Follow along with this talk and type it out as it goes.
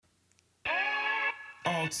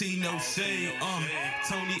tea, no shade.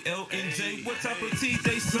 Tony L and J, what type of tea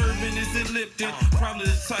they serving? Is it Lipton? Probably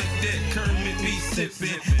the type that Kermit be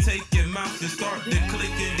sipping. Take your mouth and start to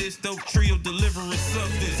clicking. This dope trio delivering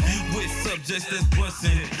substance with subjects that's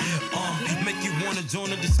busting. Make you wanna join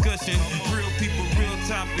the discussion. Real people, real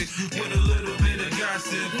topics with a little bit of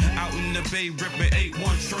gossip. Out in the Bay, ripping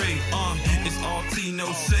 8-1 trade. It's all tea,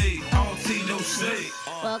 no shade. All tea, no shade.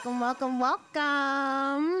 Welcome, welcome,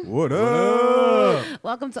 welcome. What up?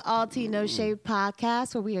 Welcome to All Tea No Shade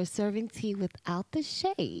podcast, where we are serving tea without the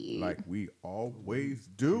shade. Like we always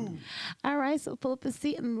do. All right, so pull up a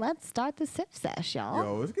seat and let's start the sip sesh, y'all.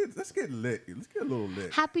 Yo, let's get lit. Let's get a little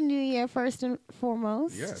lit. Happy New Year, first and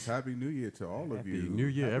foremost. Yes, Happy New Year to all of you. Happy New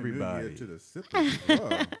Year, Happy everybody. New Year to the sippers as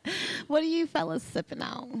well. What are you fellas sipping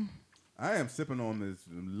on? I am sipping on this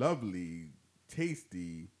lovely,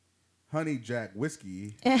 tasty honey jack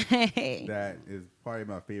whiskey. Hey. That is probably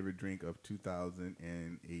my favorite drink of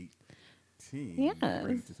 2018. Yes.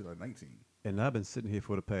 Bring to 2019. And I've been sitting here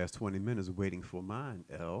for the past 20 minutes waiting for mine,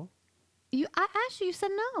 L. I asked you, you said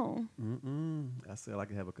no. I said I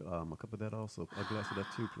could have a cup of that also. A glass of that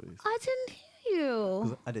too, please. I didn't hear you.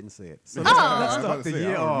 'Cause I didn't say it. So Oh. let's I was start about the to say,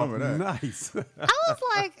 year I don't off remember that. nice. I was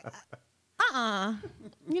like,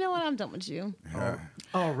 You know what? I'm done with you.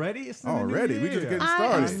 Already? It's in the new Already? We just year. getting I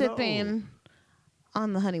started. am I sipping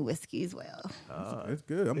on the honey whiskey as well. It's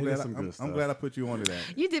good. I'm It glad. is some good I'm stuff. glad I put you onto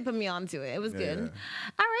that. You did put me onto it. It was good. Yeah.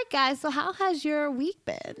 All right, guys. So how has your week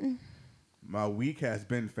been? My week has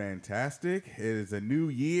been fantastic. It is a new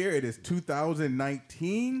year. It is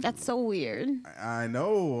 2019. That's so weird. I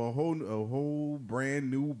know, a whole brand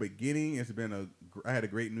new beginning. I had a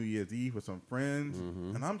great New Year's Eve with some friends,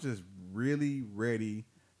 and I'm just really ready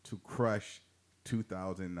to crush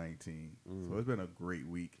 2019. So it's been a great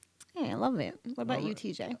week. Hey, I love it. What about you,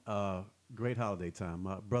 TJ? Great holiday time.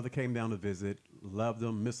 My brother came down to visit. Loved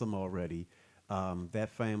him. Miss him already. That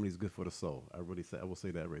family is good for the soul. I will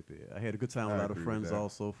say that right there. I had a good time with a lot of agree with friends that.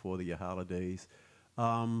 also for the holidays.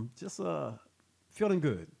 Just feeling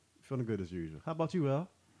good. Feeling good as usual. How about you, El?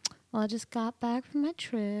 Well, I just got back from my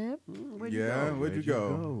trip. Where'd you Yeah, go? where'd you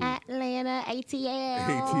go? Atlanta, ATL.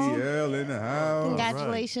 ATL in the house.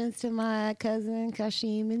 Congratulations to my cousin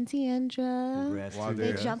Kashim and Tiandra. Congrats Wow, to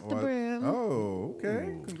They you. jumped the broom. Oh,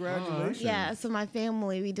 okay. Congratulations. Yeah, so my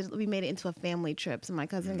family, we made it into a family trip. So my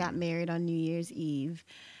cousin got married on New Year's Eve.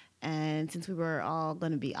 And since we were all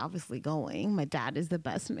going to be obviously going, my dad is the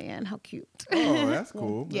best man. How cute. Oh, that's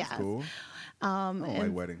cool. That's Yes. cool. I don't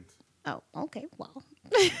like weddings. Oh, okay. Well,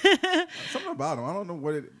 Something about them. I don't know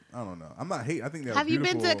what it. I don't know. I'm not hating. I think they're have you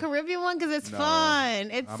beautiful. been to a Caribbean one? Because it's No, fun.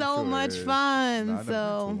 It's I'm so sure it much is. fun. No, I've never been to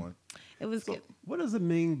So one. it was good. What does it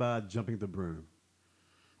mean by jumping the broom?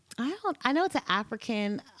 I know it's an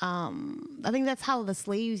African. I think that's how the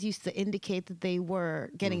slaves used to indicate that they were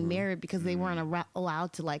getting married because they weren't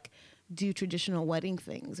allowed to like do traditional wedding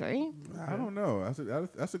things, right? I don't know.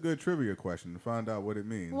 That's a good trivia question to find out what it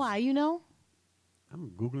means. Why? You know?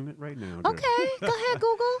 I'm Googling it right now. girl. Okay, go ahead,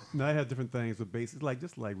 Google. No, I had different things, but basically,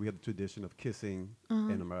 just like we have the tradition of kissing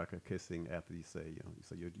in America, kissing after you say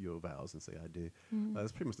your vows and say I did.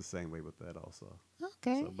 It's pretty much the same way with that also.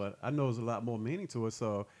 Okay. So, but I know there's a lot more meaning to it.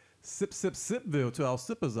 So, sipville to our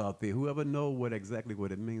sippers out there. Whoever know exactly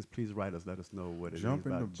what it means, please write us. Let us know what it means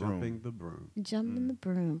by jumping the broom. Jumping the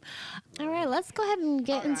broom. All right, let's go ahead and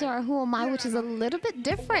get into our Who Am I, which is a little bit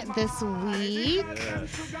different this week.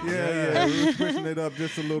 Yeah. We're switching it up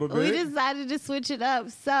just a little bit. We decided to switch it up.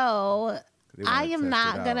 So They wanna I am test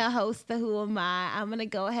not it going to out. host the Who Am I. I'm going to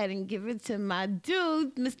go ahead and give it to my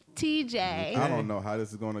dude, Mr. TJ. I don't know how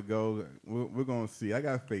this is going to go. We're going to see. I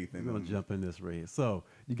got faith in We're gonna them. jump in this race. So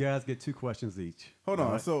you guys get 2 questions each. Hold on.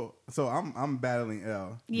 All right? So I'm battling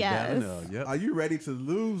L. Yes. Yep. Are you ready to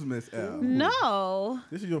lose, Miss L? No.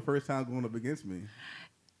 This is your first time going up against me,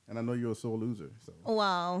 and I know you're a sore loser. So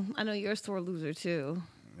Well, I know you're a sore loser, too.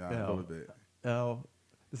 yeah, a L. little bit. L,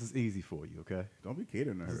 this is easy for you, okay? Don't be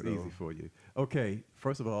catering to her. This is though. easy for you. Okay,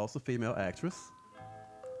 first of all, it's a female actress.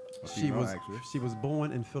 A She female was actress. she was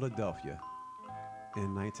born in Philadelphia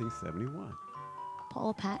in 1971.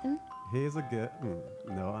 Paula Patton? Here's a guess.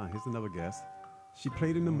 Here's another guess. She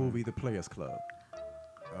played in the movie The Players Club.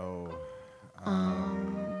 Oh.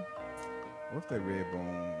 What's that red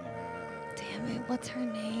bone? Damn it, what's her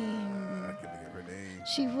name? I can't think of her name.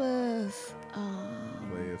 She was,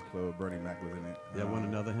 Players Club. Bernie Mac was in it. Y'all want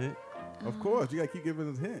another hint? Of course, you gotta keep giving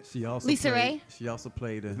us hints. She also Lisa played, Ray? She also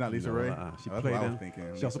played in. It's not Lisa Ray? She Oh, that's played what I in. was thinking,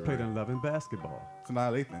 She also Lisa played Ray. in Love and Basketball.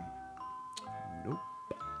 Sanaa Lathan. Nope.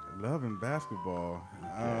 Love and basketball.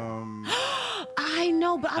 I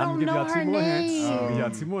know, but I I'm don't gonna know give her y'all 2 more name. hints. I'm gonna give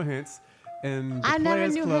y'all 2 more hints. In the I never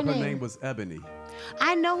Players knew her Club, her name. name was Ebony.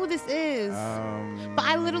 I know who this is, but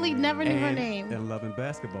I literally never knew her And name. in Love and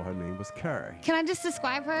Basketball, her name was Carrie. Can I just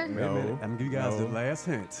describe her? Wait a minute. No, I'm going to give you guys the no. last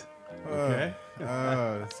hint. Okay?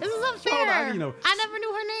 This is unfair. Hold on, you know, I never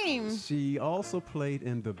knew her name. She also played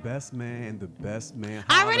in The Best Man and The Best Man.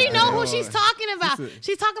 I already know who Holiday. she's talking about.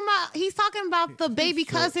 She's He's talking about the baby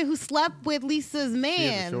short. cousin who slept with Lisa's She has the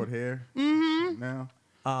man. short hair. Mm-hmm. Now.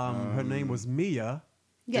 Her name was Mia.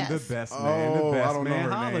 Yes. And The Best Man, The Oh, I Best don't know Man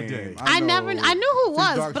her Holiday. name. I knew who it She's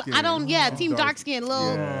was, dark but skin. I don't. Yeah, team Dark- dark skin,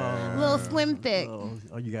 little slim thick. Oh,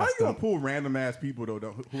 you How got you gonna stuff. pull random ass people though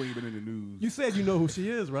who ain't been in the news? You said you know who she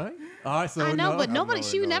is, right? All right, so I know, but I nobody. know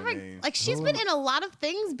She her never name. like. She's been in a lot of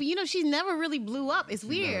things, but she never really blew up. It's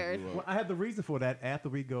weird. Well, I have the reason for that after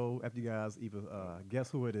you guys either guess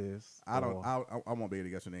who it is. I don't. or- I won't be able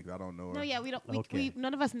to guess her name because I don't know her. No, yeah, we don't. Okay.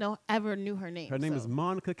 None of us ever knew her name. Her name so. is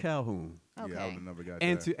Monica Calhoun. Okay. Yeah, I would have never got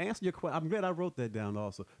And that. to answer your question, I'm glad I wrote that down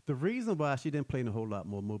also. The reason why she didn't play in a whole lot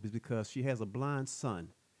more movies because she has a blind son.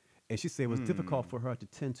 And she said it was difficult for her to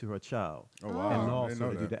tend to her child. Oh, wow. And I didn't also know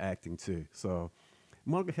to do that. the acting too. So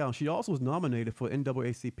Monica Calhoun, she also was nominated for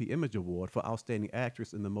NAACP Image Award for Outstanding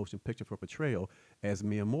Actress in the Motion Picture for Portrayal as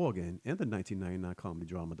Mia Morgan in the 1999 comedy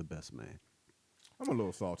drama The Best Man. I'm a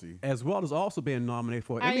little salty. As well as also being nominated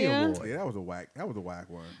for an Are Emmy you? Award. Yeah, that was a whack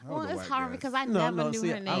one. That Well, was a it's whack hard guess. because I never knew see,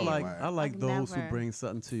 her name. I like Like, those never. who bring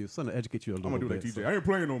something to you, something to educate you a little I'm gonna do bit. like TJ. so- I ain't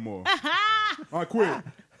playing no more. I quit.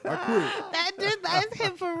 That's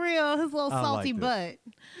him for real. His little I salty like butt.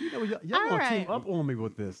 You know, y'all All gonna right. team up on me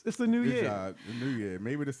with this. It's the new Good year. job. The new year.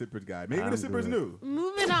 Maybe the Sippers guy. Maybe I'm the Sippers good. new.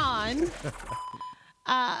 Moving on.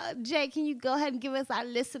 Jay, can you go ahead and give us our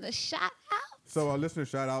listener shout out? So our listener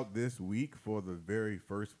shout out this week for the very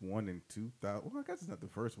first one in 2000. Well, I guess it's not the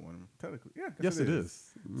first one technically. Yeah, I guess Yes, it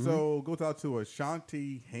is. So goes out to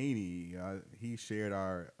Ashanti Haney. He shared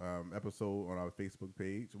our episode on our Facebook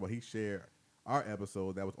page. Well, he shared our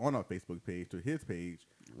episode that was on our Facebook page to his page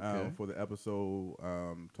for the episode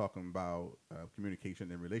talking about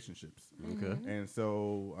communication and relationships. Okay. And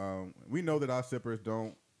so we know that our sippers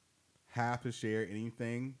don't have to share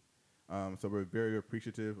anything. So we're very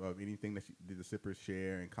appreciative of anything that the sippers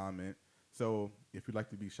share and comment. So if you'd like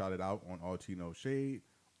to be shouted out on All Tea No Shade,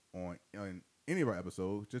 on any of our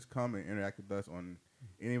episodes, just come and interact with us on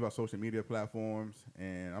any of our social media platforms.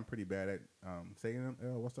 And I'm pretty bad at saying them.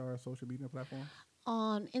 What's our social media platform?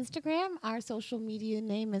 On Instagram, our social media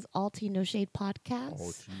name is All Tea No Shade Podcast.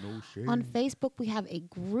 All Tea No Shade. On Facebook, we have a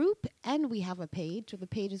group and we have a page. So the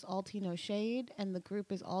page is All Tea No Shade and the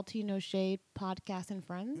group is All Tea No Shade Podcast and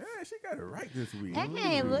Friends. Yeah, she got it right this week.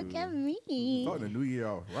 Hey, look at me. Starting the new year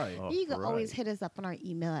off right. You can always right. hit us up on our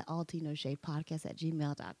email at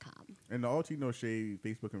allteanoshadepodcast@gmail.com. And the All Tea No Shade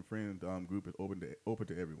Facebook and Friends group is open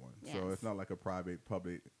to everyone. So Yes. it's not like a private,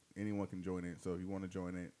 public. Anyone can join it. So if you want to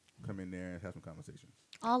join it, come in there and have some conversations.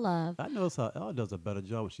 All love. I notice how Elle does a better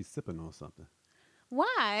job when she's sipping on something.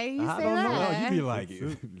 Why? You I say don't know. that? You be like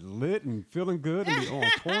lit and feeling good and be on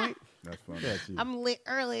point. That's funny. That's you. I'm lit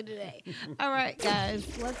early today. All right, guys,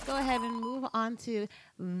 let's go ahead and move on to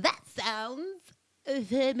That Sounds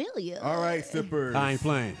Familiar. All right, sippers. I ain't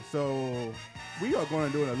playing. So we are going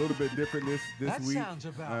to do it a little bit different this That week. sounds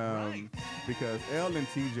about right. Because Elle and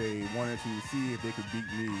TJ wanted to see if they could beat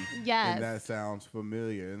me. Yes. And that sounds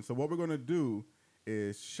familiar. And so what we're going to do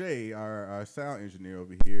is Shay, our sound engineer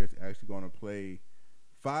over here, is actually going to play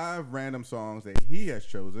 5 random songs that he has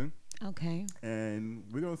chosen. Okay. And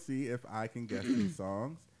we're going to see if I can guess these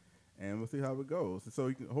songs. And we'll see how it goes.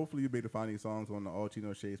 So hopefully you'll be able to find these songs on the All Tea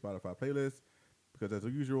No Shade Spotify playlist. Because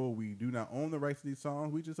as usual, we do not own the rights to these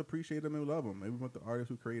songs. We just appreciate them and love them. And we want the artists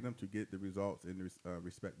who create them to get the results and the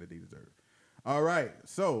respect that they deserve. All right.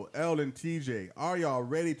 So, Elle and TJ, are y'all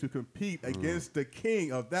ready to compete against the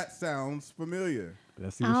king of That Sounds Familiar?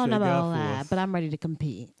 Let's see I what don't Shay know got about all for that, us. but I'm ready to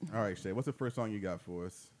compete. All right, Shay, what's the first song you got for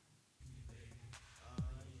us?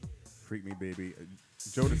 Freak Me, Baby.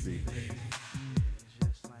 Jodeci.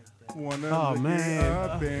 Wanna Oh, look man. it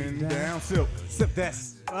up and down. Silk. Sip that.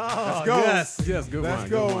 Oh, Let's go. Yes, good Let's one.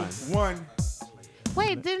 go. Good one. One.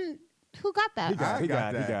 Wait, who got that? He got it. I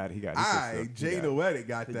got He that. got it. He I, said Jay so. Noetic,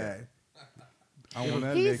 got that. I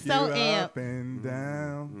wanna He's lick so you amped. up and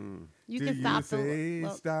down. You till can stop. say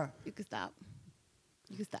Look, stop. You can stop.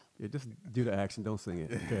 You can stop. Yeah, just do the action. Don't sing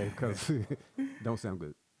it, okay? Because don't sound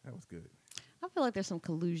good. That was good. I feel like there's some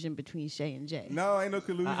collusion between Shay and Jay. No, ain't no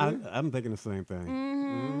collusion. I'm thinking the same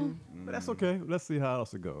thing. But that's okay. Let's see how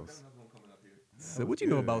else it goes. So what you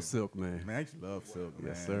know good. about Silk, man? Man, I used to love Silk, man.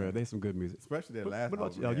 Yes, sir. They some good music. Especially that What last about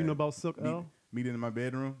album you? they You know had. about Silk, L? Meeting in my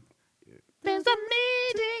bedroom. There's a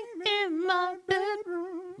meeting in my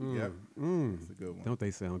bedroom. Yep. That's a good one. Don't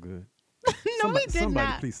they sound good? No, we did somebody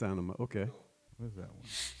not. please sound them up. Okay. What's that one?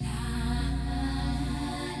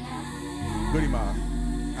 Goody Mob.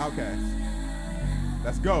 Outkast.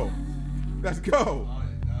 Let's go. Let's go.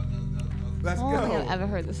 Let's I don't think I've go. ever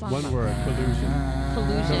heard the song. One word, collusion.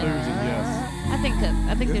 Collusion. Collusion, yes.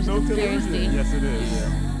 I think there's no a conspiracy. collusion. Yes, it is.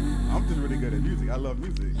 I'm just really good at music. I love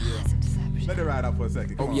music. Let it ride out for a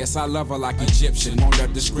second. Come Oh on. yes, I love her like Egyptian. On the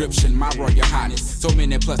description, my royal highness. So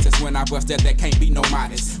many pluses when I bust that can't be no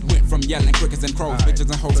modest. Went from yelling crickets and crows, bitches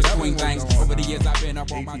and hoes to that swing one things. was on, Over the years I've been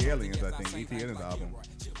up on my AT Aliens, I think. AT Aliens album.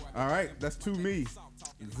 All right, that's To Me.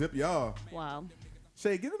 Zip y'all. Wow.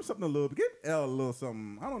 Shay, give him something a little. Give Elle a little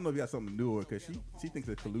something. I don't know if you got something newer because she thinks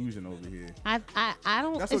it's collusion over here. I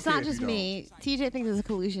don't. That's It's okay not if just you me. TJ thinks it's a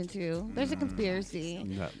collusion too. There's a conspiracy.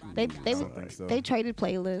 They don't think so. they traded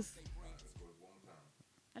playlists.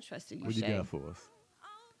 I trusted you, What you Shay. got for us?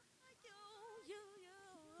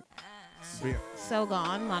 Yeah. So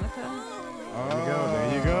Gone, Monica.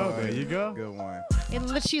 There you go. There you go. Good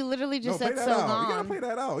one. She literally just play said that So out. You gotta Gone. play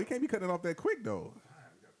that out. You can't be cutting it off that quick though.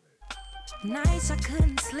 Nights I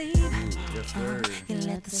couldn't sleep. Yes, sir. You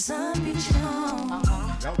let the sun be strong.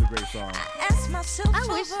 That was a great song. Ask myself I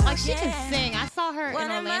wish over like she again, can sing. I saw her what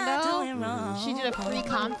in am I doing Orlando. wrong? She did a free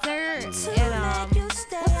concert To and let you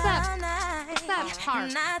stay what's that? all night. What's that park?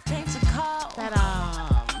 And I think to call.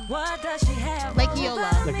 That What does she have Lake over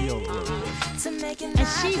Eola. me Like Yola. to make it and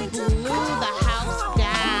she nothing to blew the call? house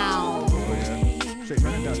down. Oh yeah. Shay,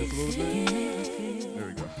 turn it down just a little bit. There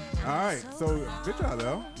we go. All right. So good job,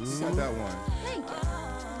 Elle. You got that one. Thank you.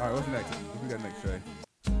 All right. What's next? What we got next, Shay?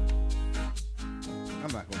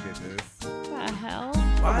 I'm not gonna get this. What the hell?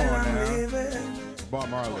 Come on now. Bob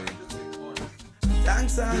Marley.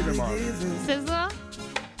 Thanks I Stephen be Marley. giving SZA?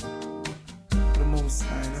 the most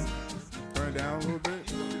high. Turn it down a little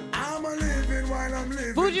bit. I'm a living while I'm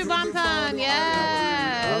living. Buju Banton,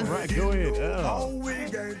 yes. All right, go ahead. Oh, Elle. we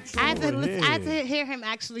get I had, to, Go I had to ahead. hear him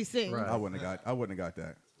actually sing. Right. I wouldn't have got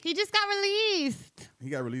that. He just got released. He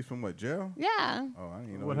got released from what, jail? Yeah. Oh, I didn't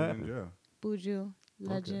even know What he happened? was in jail. Buju,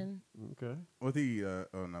 legend. Okay. Was he? Oh,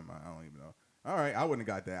 no, I don't even know. All right, I wouldn't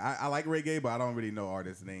have got that. I like reggae, but I don't really know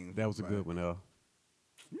artists' names. That was a But good one, Elle.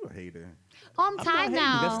 You a hater. Oh, I'm I'm not tired hating.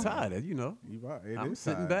 now. That's tired, you know. You are. It I'm is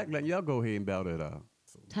sitting time. back letting y'all go ahead and bout it out.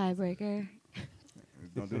 Tiebreaker.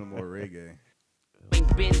 Don't do no more reggae.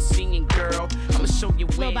 Ain't been singing, girl. I'ma show you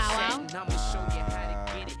where Lil it's Bow at, Wow. and I'ma show you how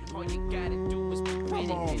to get it. All you gotta do is be with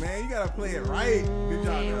Come on, it. man. You gotta play it right. Good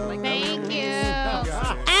job, Elle. Thank you. got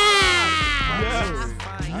it. Ah!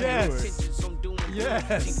 Yes.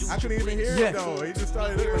 Yes. I couldn't even hear Yes. it though. He just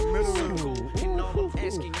started in the middle.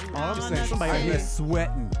 Oh, I'm saying somebody I in there let-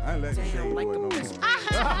 sweating. I ain't letting Shane do it no more.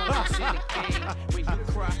 When you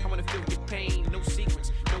cry, I wanna feel your pain. No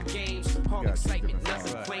secrets, no games. All Yeah, excitement, different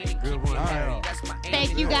nothing songs. plain. Keep Good you one. happy, that's my aim.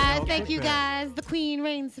 Thank you guys. Thank you Okay. guys. The Queen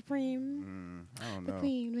reigns supreme. I don't The know.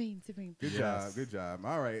 Queen reigns supreme. Good Yes. job. Good job.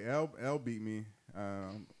 All right, Elle beat me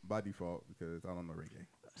by default because I don't know reggae.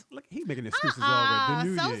 Look, he making excuses already.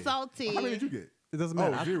 The new So year. salty. How many did you get? It doesn't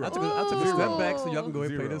Oh, matter. zero. I took a step back so y'all can go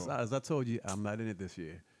ahead and play Zero. this. As I told you, I'm not in it this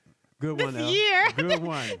year. Good This one, Elle. year. Good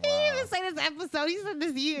one. He didn't even say this episode. He said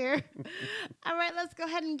this year. All right, let's go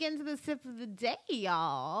ahead and get into the sip of the day,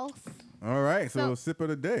 y'all. All right, so So- sip of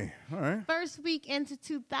the day. All right. First week into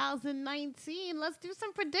 2019. Let's do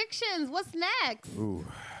some predictions. What's next? Ooh,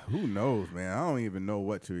 who knows, man? I don't even know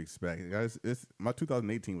what to expect. Guys, my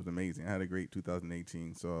 2018 was amazing. I had a great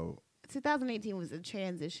 2018. So 2018 was a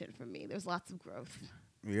transition for me. There's lots of growth.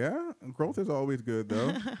 yeah, growth is always good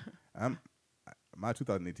though. My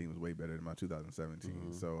 2018 was way better than my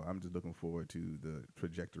 2017. So I'm just looking forward to the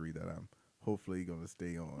trajectory that I'm hopefully going to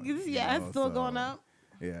stay on. you Yeah, know, it's still so, going up.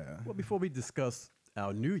 Yeah. Well, before we discuss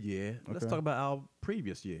our new year, let's Okay. talk about our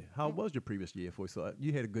previous year. How was your previous year for you? So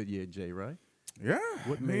you had a good year, Jay, right? Yeah.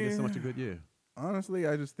 What made it so much a man. good year? Honestly,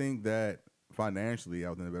 I just think that financially I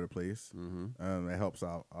was in a better place. It helps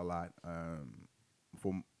out a lot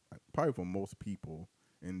probably for most people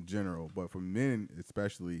in general, but for men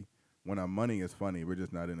especially, when our money is funny, we're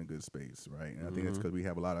just not in a good space, right? And I think it's because we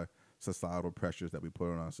have a lot of societal pressures that we put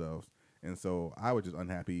on ourselves. And so I was just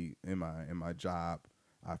unhappy in my job.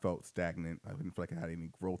 I felt stagnant. I didn't feel like I had any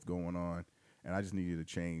growth going on, and I just needed a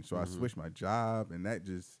change. So I switched my job, and that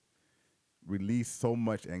just released so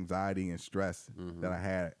much anxiety and stress that I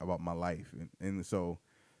had about my life. And so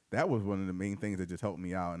that was one of the main things that just helped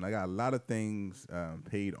me out. And I got a lot of things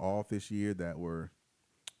paid off this year that were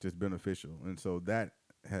just beneficial. And so that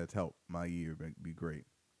has helped my year be great.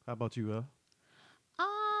 How about you,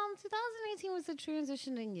 2018 was a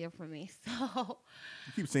transitioning year for me. So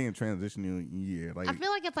You keep saying transitioning year. Like I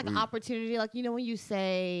feel like it's like an opportunity. Like, you know, when you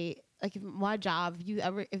say like if my job,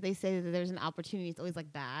 if they say that there's an opportunity, it's always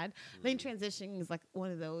like bad. I think transitioning is like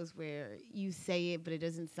one of those where you say it, but it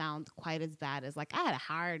doesn't sound quite as bad as like I had a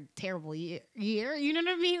hard, terrible year. You know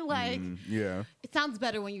what I mean? Like Yeah. it sounds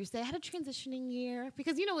better when you say I had a transitioning year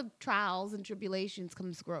because with trials and tribulations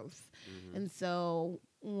comes growth, and so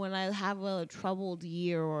when I have a troubled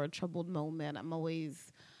year or a troubled moment,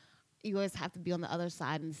 you always have to be on the other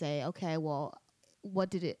side and say, okay, well,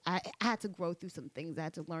 I had to grow through some things. I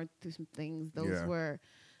had to learn through some things. Those were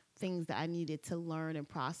things that I needed to learn and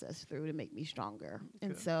process through to make me stronger. Okay.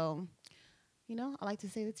 And so, I like to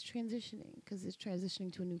say it's transitioning because it's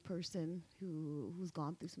transitioning to a new person who's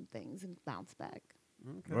gone through some things and bounced back.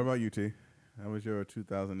 Okay. What about you, T? How was your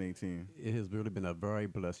 2018? It has really been a very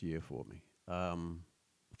blessed year for me.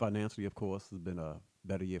 Financially, of course, has been a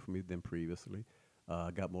better year for me than previously.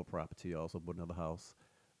 Got more property, also bought another house.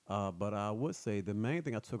 But I would say the main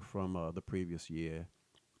thing I took from the previous year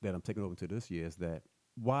that I'm taking over into this year is that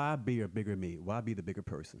why be a bigger me? Why be the bigger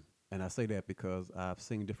person? And I say that because I've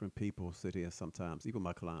seen different people sit here sometimes, even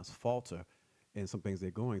my clients, falter in some things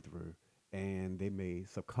they're going through. And they may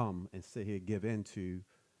succumb and sit here, give in to,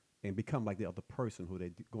 and become like the other person who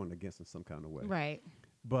they're going against in some kind of way. Right.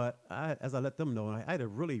 But as I let them know, I had to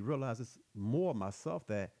really realize this more myself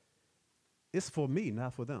that it's for me,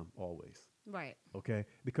 not for them always. Right. Okay?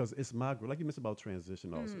 Because it's my growth. Like you mentioned about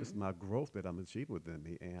transition also. It's my growth that I'm achieving within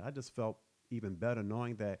me. And I just felt even better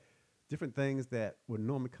knowing that different things that would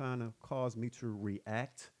normally kind of cause me to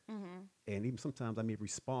react. And even sometimes I may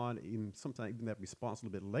respond, even that response a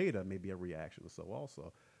little bit later may be a reaction or so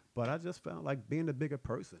also. But I just found like being a bigger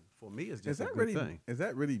person for me is just a good thing. Is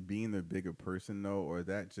that really being a bigger person though, or is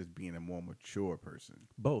that just being a more mature person?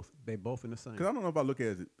 Both. They both in the same. Because I don't know if I look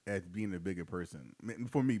at it as being a bigger person. I mean,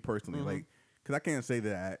 for me personally, like, because I can't say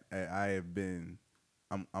that I'm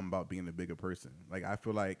about being a bigger person. Like, I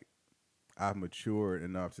feel like I've matured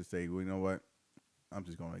enough to say, well, you know what? I'm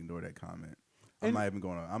just going to ignore that comment. I'm not even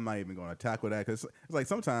going to tackle that because it's like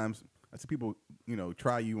sometimes I see people,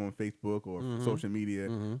 try you on Facebook or social media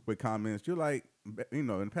with comments. You're like, in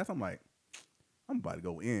the past, I'm like, I'm about to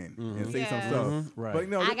go in and say some stuff. Right.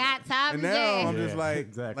 But I got time. And now I'm just like,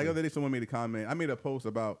 exactly. like the other day, someone made a comment. I made a post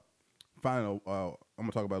about finding I'm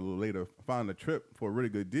gonna talk about it a little later. Finding a trip for a really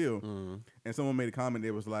good deal, and someone made a comment.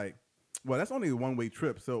 That was like, well, that's only a one-way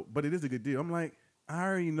trip. So, but it is a good deal. I'm like, I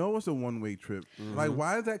already know it's a one-way trip. Like,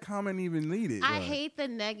 why is that comment even needed? I hate the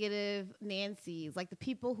negative Nancy's, like the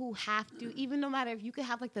people who have to, even no matter if you could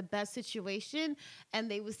have like the best situation and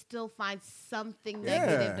they would still find something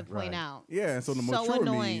negative to point out. Yeah, and so the mature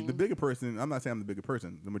me, the bigger person, I'm not saying I'm the bigger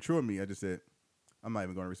person. The mature me, I just said, I'm not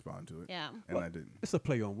even going to respond to it. Yeah. And I didn't. It's a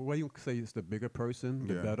play on where you say it's the bigger person,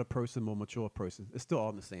 the better person, more mature person. It's still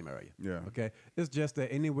all in the same area. Yeah. Okay. It's just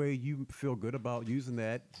that any way you feel good about using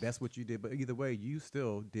that, that's what you did. But either way, you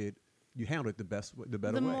still did. You handled it the better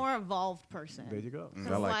way. The more evolved person. There you go.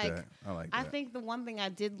 I like that. I think the one thing I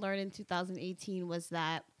did learn in 2018 was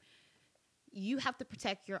that you have to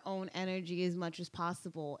protect your own energy as much as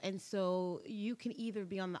possible. And so you can either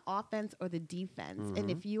be on the offense or the defense.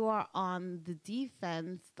 And if you are on the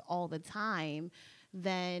defense all the time,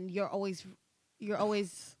 then you're always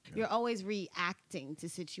reacting to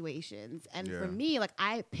situations. And for me, like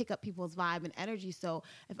I pick up people's vibe and energy. So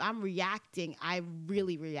if I'm reacting, I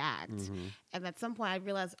really react. And at some point I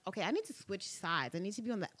realized, okay, I need to switch sides. I need to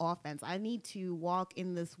be on the offense. I need to walk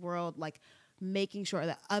in this world like making sure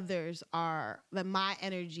that that my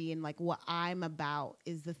energy and like what I'm about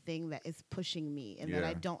is the thing that is pushing me, and that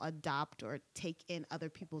I don't adopt or take in other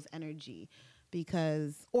people's energy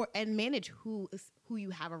and manage who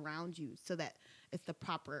you have around you so that it's the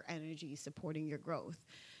proper energy supporting your growth.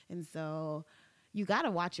 And so you got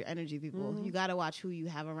to watch your energy, people. You got to watch who you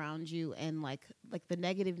have around you, and like the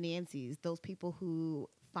negative Nancy's, those people who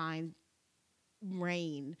find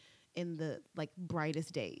rain in the like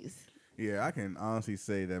brightest days. Yeah, I can honestly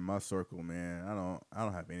say that my circle, man, I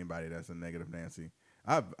don't have anybody that's a negative Nancy.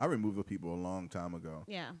 I removed those people a long time ago.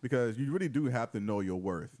 Yeah. Because you really do have to know your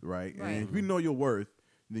worth, right? And if you know your worth,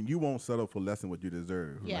 then you won't settle for less than what you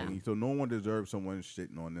deserve. Yeah. Right? So no one deserves someone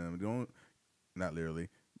shitting on them. Not literally,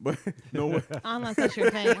 but no one. Unless that's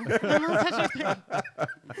your thing.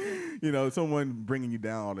 Someone bringing you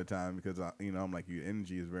down all the time because I'm like, your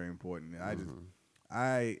energy is very important. And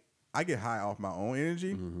I get high off my own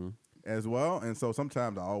energy. As well, and so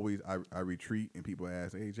sometimes I retreat, and people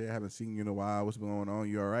ask, "Hey Jay, I haven't seen you in a while. What's going on?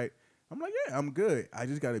 You all right?" I'm like, "Yeah, I'm good. I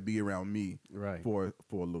just got to be around me for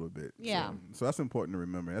a little bit." Yeah. So that's important to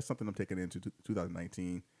remember. That's something I'm taking into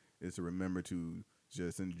 2019 is to remember to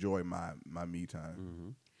just enjoy my me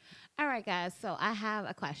time. All right, guys. So I have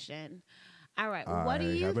a question. All right. What do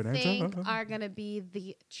I you have an think answer. are going to be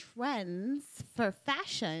the trends for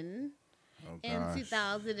fashion Oh, in gosh.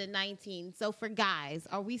 2019? So for guys,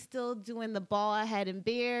 are we still doing the bald head and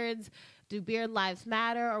beards? Do beard lives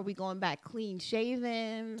matter? Are we going back clean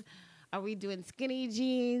shaven? Are we doing skinny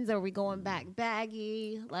jeans? Are we going back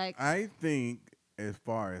baggy? Like, I think as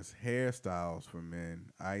far as hairstyles for men,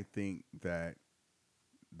 I think that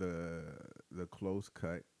the close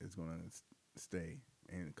cut is going to stay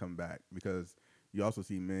and come back because you also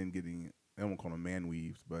see men getting, I won't call them man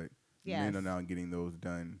weaves, but men Yes. are now getting those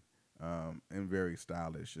done and very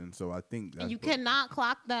stylish. And so I think that's and you cannot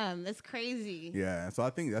clock them. It's crazy. yeah, so I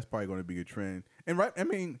think that's probably going to be a trend. And right, I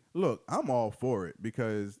mean, look, I'm all for it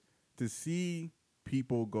because to see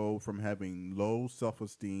people go from having low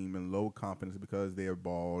self-esteem and low confidence because they are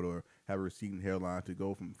bald or have a receding hairline to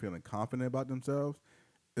go from feeling confident about themselves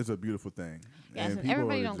is a beautiful thing. Yes, and people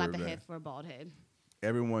everybody don't got deserve the that. head for a bald head.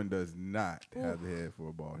 Everyone does not have the head for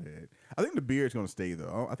a bald head. I think the beard's going to stay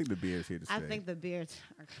though. I think the beard's here to stay. I think the beards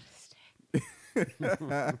are going to stay.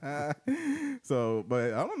 So,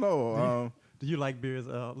 but I don't know. Do you like beards?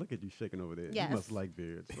 Look at you shaking over there. Yes. You must like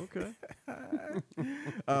beards. Okay.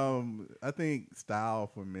 I think style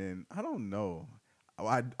for men. I don't know.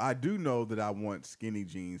 I do know that I want skinny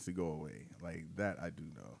jeans to go away. Like that, I do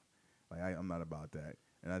know. Like I'm not about that.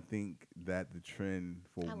 And I think that the trend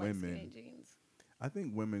for I like women, skinny jeans. I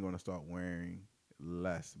think women are going to start wearing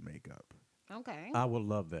less makeup. Okay. I would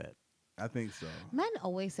love that. I think so. Men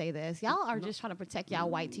always say this. Y'all are just trying to protect y'all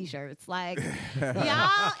white t-shirts. Like,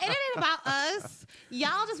 y'all, it ain't about us.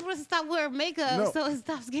 Y'all just want us to stop wearing makeup No. so it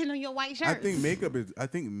stops getting on your white shirts. I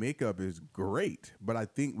think makeup is great, but I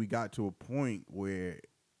think we got to a point where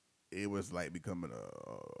it was like becoming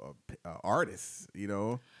a artist, you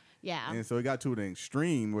know. Yeah. And so it got to an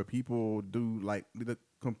extreme where people do like look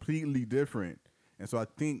completely different. And so I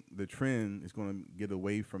think the trend is going to get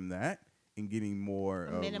away from that and getting more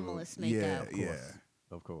of minimalist makeup. Yeah.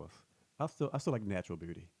 Of course. I still like natural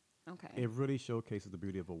beauty. Okay. It really showcases the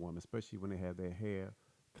beauty of a woman, especially when they have their hair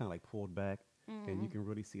kind of like pulled back and you can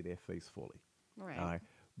really see their face fully. Right. All right.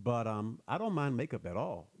 But I don't mind makeup at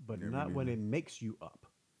all, but Yeah, me not when neither. it makes you up.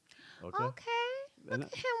 Okay. Okay. Look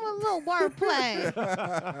at him with a little wordplay.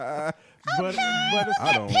 But it's,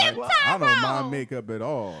 I don't mind makeup at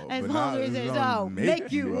all. As but long not as it don't don't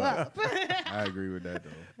make you up. I agree with that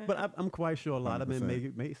though. but I'm quite sure a lot of men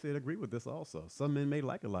 100%. may say agree with this also. Some men may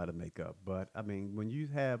like a lot of makeup, but I mean, when you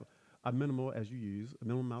have a minimal, as you use, a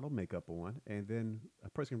minimal amount of makeup on, and then a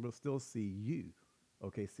person will still see you,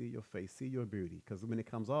 okay, see your face, see your beauty. Because when it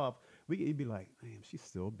comes off, you'd be like, man, she's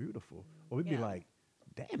still beautiful. Or we'd be Yeah. like,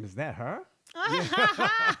 damn, is that her?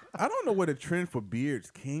 I don't know where the trend for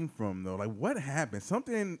beards came from though. Like what happened?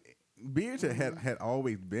 Something beards had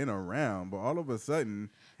always been around, but all of a sudden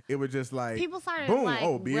it was just like People started boom, like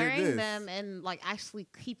oh, beard wearing this. them and like actually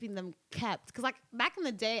keeping them kept. Cause like back in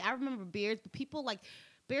the day, I remember beards, but people like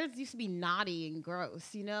beards used to be naughty and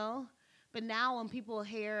gross, you know? But now when people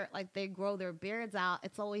hair like they grow their beards out,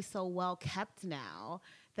 it's always so well kept now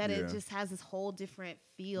that it Yeah. just has this whole different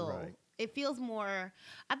feel. Right. It feels more.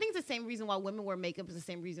 I think it's the same reason why women wear makeup is the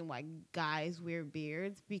same reason why guys wear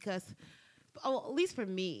beards because, at least for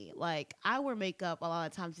me, like I wear makeup a lot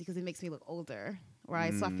of times because it makes me look older,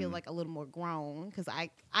 right? So I feel like a little more grown because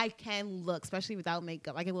I can look, especially without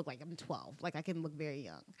makeup, I can look like I'm 12, like I can look very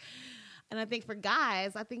young. And I think for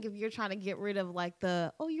guys, I think if you're trying to get rid of like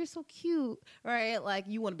oh, you're so cute, right? Like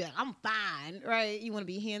you want to be like, I'm fine, right? You want to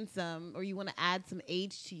be handsome or you want to add some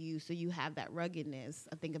age to you so you have that ruggedness.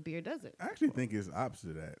 I think a beard does it. I actually think it's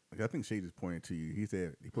opposite of that. Like, I think Shay just pointed to you.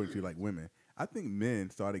 He pointed to you like women. I think men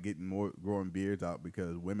started getting growing beards out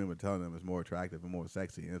because women were telling them it's more attractive and more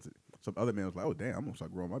sexy. And some other men was like, oh damn, I'm gonna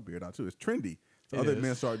start growing my beard out too. It's trendy. So It other is.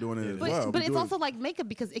 men start doing it as But, well. but We it's do it- also like makeup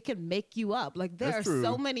because it can make you up. Like there That's are true.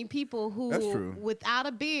 so many people That's who, true. without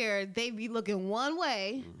a beard, they be looking one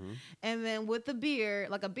way, and then with the beard,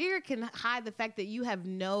 like a beard can hide the fact that you have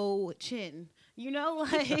no chin. You know,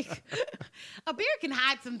 like a beard can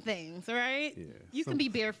hide some things, right? Yeah. You can be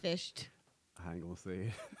barefished. I ain't gonna say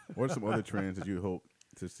it. What are some other trends that you hope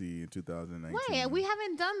to see in 2019? Wait, we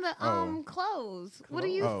haven't done the Oh. clothes. What do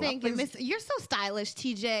you Oh. think? You're so stylish,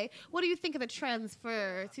 TJ. What do you think of the trends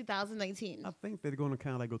for 2019? I think they're going to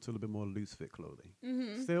kind of like go to a little bit more loose fit clothing.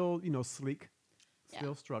 Still, sleek,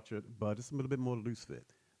 still structured, but it's a little bit more loose fit.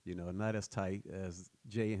 Not as tight as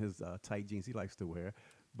Jay and his tight jeans he likes to wear.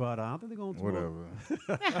 But I think they're going to Whatever.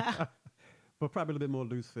 but probably a little bit more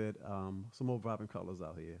loose fit. Some more vibrant colors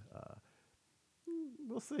out here.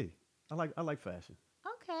 We'll see. I like fashion.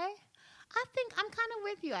 Okay. I think I'm kind of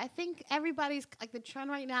with you. I think everybody's like the trend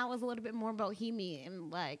right now is a little bit more bohemian.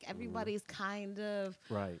 Like everybody's kind of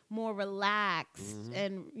Right. more relaxed,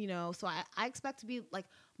 and so I expect to be like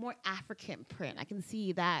more African print. I can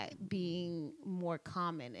see that being more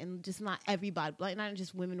common, and just not everybody, like not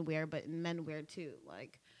just women wear, but men wear too.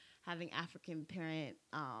 Like having African print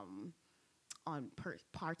on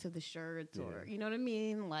parts of the shirts, or you know what I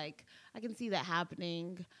mean. Like I can see that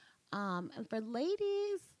happening. And for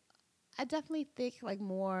ladies, I definitely think like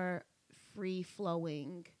more free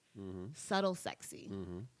flowing, subtle, sexy.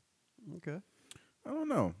 Okay. I don't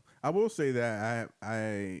know. I will say that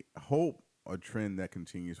I hope a trend that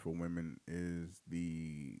continues for women is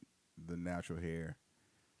the natural hair.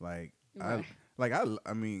 Like Right.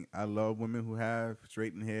 I mean I love women who have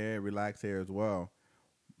straightened hair, relaxed hair as well.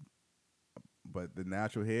 But the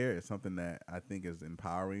natural hair is something that I think is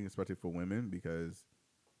empowering, especially for women, because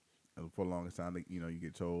for the longest time, like, you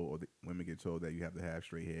get told, or women get told that you have to have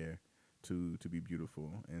straight hair to be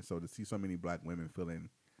beautiful. And so to see so many black women feeling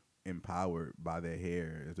empowered by their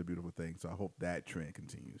hair is a beautiful thing. So I hope that trend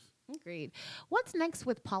continues. Agreed. What's next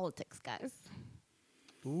with politics, guys?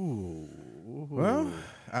 Ooh. Well,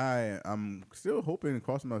 I'm still hoping and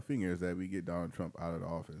crossing my fingers that we get Donald Trump out of the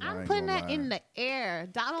office. I I'm ain't putting gonna that lie. in the air.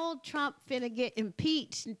 Donald Trump finna get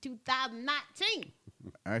impeached in 2019.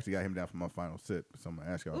 I actually got him down for my final sip, so I'm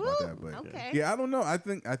gonna ask y'all about that. But okay. yeah, I don't know.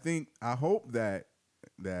 I hope that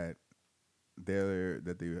the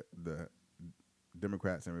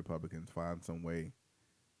Democrats and Republicans find some way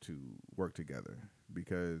to work together,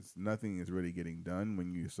 because nothing is really getting done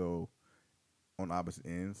when you're so on opposite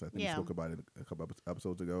ends. I think we spoke about it a couple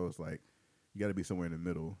episodes ago. It's like you got to be somewhere in the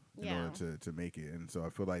middle in order to make it. And so I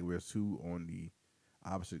feel like we're too on the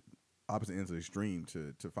opposite ends of the extreme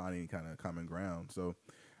to find any kind of common ground. So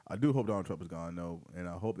I do hope Donald Trump is gone, though, and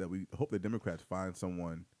I hope the Democrats find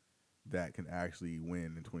someone that can actually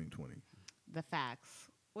win in 2020. The facts.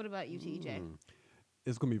 What about you, TJ?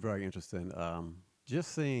 It's going to be very interesting.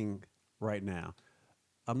 Just seeing right now,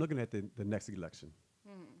 I'm looking at the next election,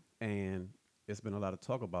 and it's been a lot of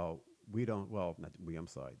talk about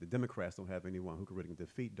the Democrats don't have anyone who can really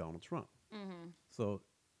defeat Donald Trump. So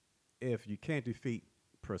if you can't defeat,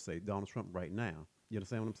 per se, Donald Trump right now, you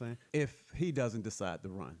understand what I'm saying? If he doesn't decide to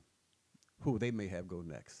run, who they may have go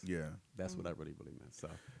next. Yeah. That's what I really meant. So,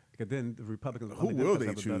 because then the Republicans. Who will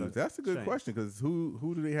they choose? That's a good question, because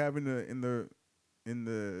who do they have in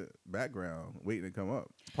the background waiting to come up?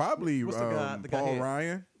 Probably What's the guy Paul here?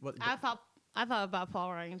 Ryan. What, I thought about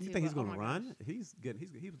Paul Ryan too. you think he's but going to my run? gosh.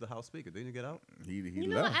 He was the House Speaker. Didn't he get out? He You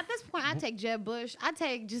know what? left. At this point, I take Jeb Bush. I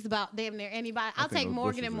take just about damn near anybody. I'll think take those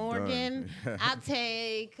Morgan Bushes and are Morgan. done. I'll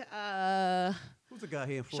take Who's the guy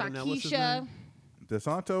here in Florida now? What's his Sharkeisha. name?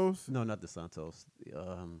 DeSantos. No, not DeSantos.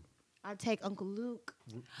 I'll take Uncle Luke.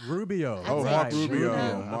 Rubio. Oh, Mark take Rubio. Rubio.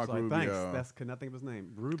 I was Mark like, Rubio. Thanks. Can I think of his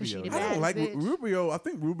name? she Rubio. the I don't bad like bitch. Rubio. I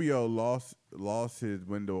think Rubio lost his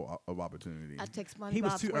window of opportunity. I take SpongeBob He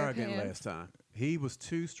was too arrogant SquarePants. last time. He was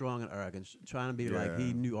too strong and arrogant, trying to be like he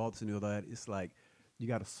Yeah. knew all this and knew all that. It's like you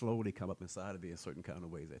got to slowly come up inside of it in certain kind of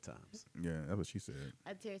ways at times. Yeah, that's what she said.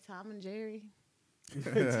 I take Tom and Jerry.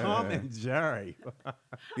 Tom and Jerry.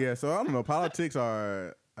 Yeah, so I don't know. Politics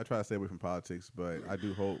are. I try to stay away from politics, but I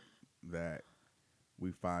do hope that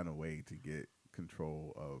we find a way to get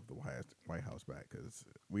control of the White House back, because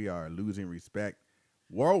we are losing respect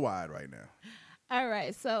worldwide right now. All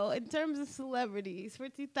right, so in terms of celebrities for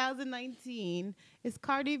 2019, is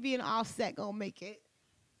Cardi B and Offset gonna make it?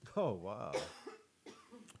 Oh wow.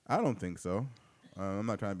 I don't think so. I'm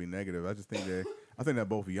not trying to be negative. I just think they're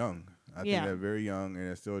both young. I Yeah. think they're very young, and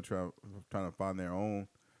they're still trying to find their own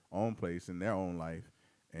place in their own life.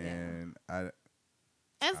 And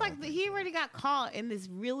It's like he already got caught in this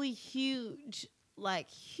really huge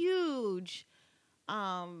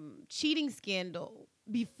cheating scandal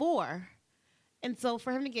before. And so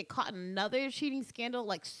for him to get caught in another cheating scandal,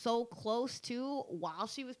 like so close to while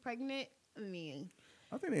she was pregnant, I mean,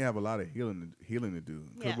 I think they have a lot of healing to do.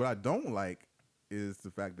 'Cause Yeah. what I don't like is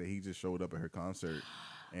the fact that he just showed up at her concert,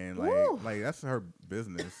 and Woo. like that's her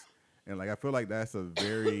business. And like I feel like that's a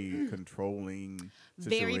very controlling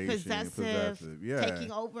very situation, possessive, yeah.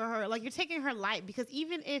 taking over her. Like you're taking her life, because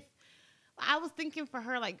even if I was thinking for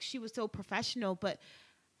her, like she was so professional, but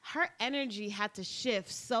her energy had to shift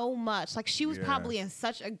so much. Like she was Yeah. probably in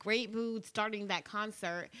such a great mood starting that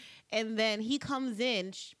concert, and then he comes in,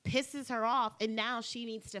 pisses her off, and now she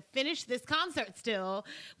needs to finish this concert still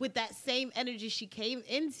with that same energy she came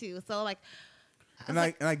into. So like, And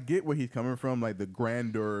I get where he's coming from, like the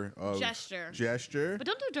grandeur of Gesture. gesture. but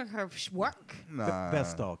don't do it during her work. Nah, That's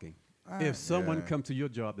stalking. If someone Yeah. come to your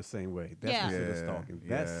job the same way, that's Yeah. considered Yeah, stalking. yeah.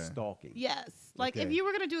 That's stalking. Yes. Like if Okay. you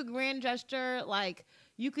were gonna do a grand gesture, like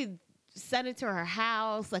you could send it to her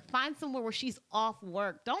house. Like find somewhere where she's off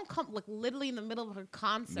work. Don't come like literally in the middle of her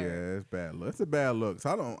concert. Yeah, it's bad look. It's a bad look. So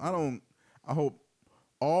I hope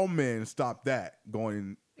all men stop that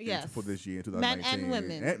going Yes. for this year in Men 2019. and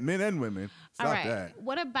women. Men and women. Stop All right. that.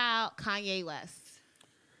 What about Kanye West?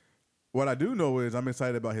 What I do know is I'm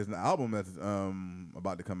excited about his album that's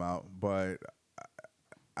about to come out, but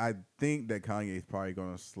I think that Kanye is probably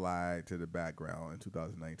going to slide to the background in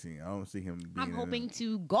 2019. I don't see him being. I'm hoping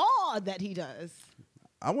to God that he does.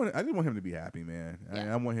 I just want him to be happy, man.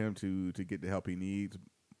 Yeah. I want him to get the help he needs,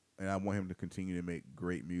 and I want him to continue to make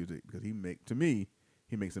great music because he makes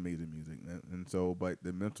amazing music, and so. But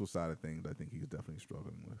the mental side of things, I think he's definitely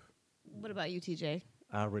struggling with. What about you, TJ?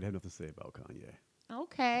 I already have nothing to say about Kanye.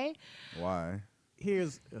 Okay. Why?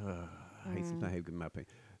 Here's, I hate sometimes I hate giving my opinion.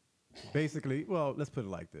 Basically, well, let's put it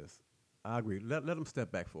like this. I agree. Let him step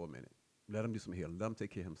back for a minute. Let him do some healing. Let him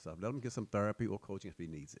take care of himself. Let him get some therapy or coaching if he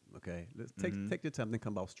needs it. Okay, let's take your time and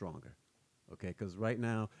come out stronger. Okay, because right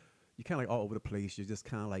now you're kind of like all over the place. You're just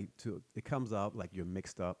kind of like it comes out like you're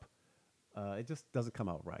mixed up. It just doesn't come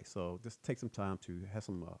out right. So just take some time to have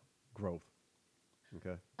some growth.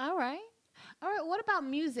 Okay. All right. All right. What about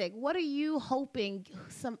music? What are you hoping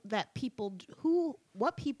that people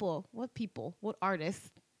what artists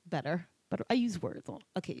better? But I use words on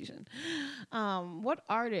occasion. What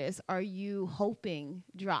artists are you hoping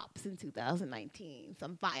drops in 2019?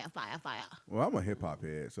 Some fire. Well, I'm a hip hop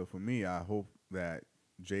head, so for me, I hope that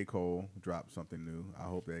J. Cole drops something new. I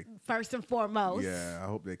hope that. First and foremost. Yeah, I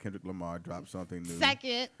hope that Kendrick Lamar drops something new.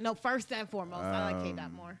 Second, no, first and foremost. I like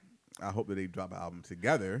K-Dot more. I hope that they drop an album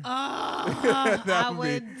together. Oh, I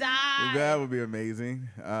would die. That would be amazing.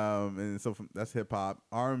 And so that's hip hop.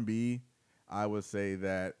 R&B, I would say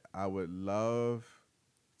that I would love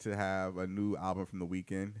to have a new album from The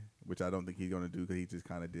Weeknd, which I don't think he's going to do because he just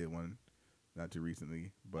kind of did one not too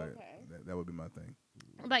recently. But that would be my thing.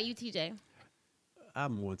 What about you, TJ?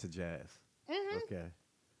 I'm more into jazz. Okay.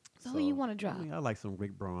 So who you want to drop? I mean, I like some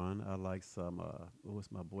Rick Braun. I like some, what's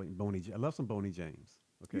my boy? Boney. I love some Boney James.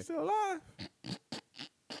 Okay. He's still alive.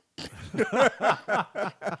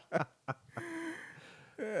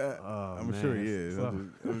 I'm sure he is.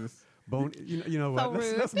 I'm just Boney, you know So what?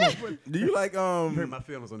 rude. Let's move. do you like Hurt my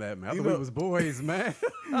feelings on that, man. I You thought know- we was boys, man.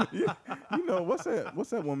 you know what's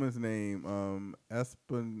that woman's name?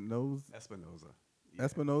 Espinosa.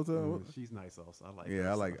 Espinosa. She's nice also. I like Yeah, her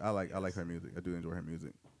I like stuff. her music. I do enjoy her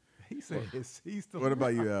music. He said he's still What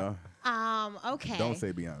about you, Al? Okay. Don't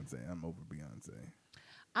say Beyonce. I'm over Beyonce.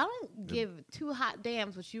 I don't give two hot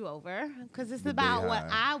dams what you over because it's The about Bay what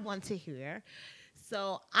High. I want to hear.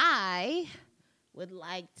 So I would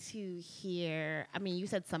like to hear. I mean, you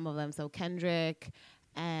said some of them. So Kendrick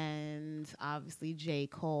and obviously J.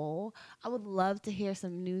 Cole. I would love to hear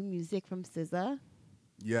some new music from SZA.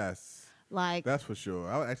 Yes, Like, that's for sure.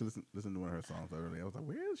 I would actually listen to one of her songs earlier. I was like,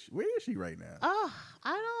 where is she right now? oh,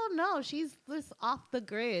 I don't know. She's just off the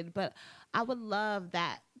grid, but I would love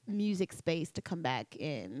that music space to come back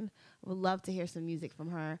in. I would love to hear some music from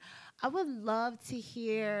her. I would love to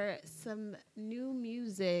hear some new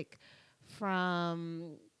music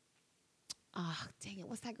from, dang it,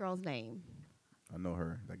 what's that girl's name? I know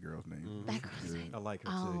her. That girl's name. That girl's name. I like her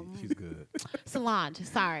too. She's good. Solange,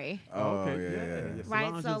 sorry. Oh, okay. yeah. Right,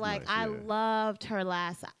 Solange so is like nice, I yeah. loved her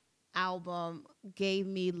last album, Gave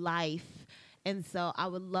Me Life. And so I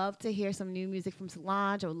would love to hear some new music from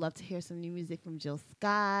Solange. I would love to hear some new music from Jill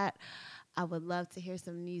Scott. I would love to hear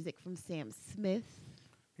some music from Sam Smith.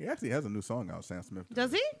 He actually has a new song out. Sam Smith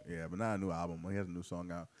Does he? Yeah, but not a new album. He has a new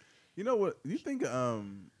song out. You know what? Do you think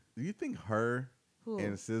her Who?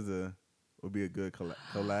 and SZA would be a good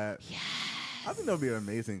collab? Yes. I think that would be an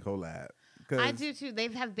amazing collab. 'Cause- I do too. They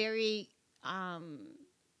have very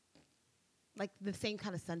like the same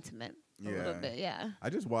kind of sentiment a little bit. Yeah. I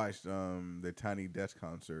just watched the Tiny Desk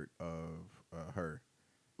concert of her.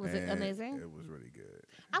 Was it and amazing? It was really good.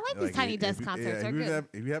 I like these Tiny Desk concerts. They're good.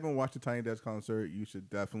 If you haven't watched the Tiny Desk concert, you should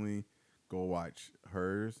definitely go watch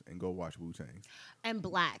hers and go watch Wu-Tang. And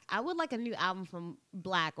Black. I would like a new album from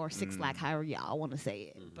Black or Six Black, however y'all want to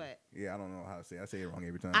say it. But Yeah, I don't know how to say it. I say it wrong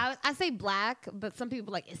every time. I say Black, but some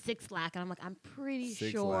people are like, it's Six Black. And I'm like, I'm pretty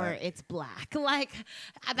Six sure Black. it's Black. Like,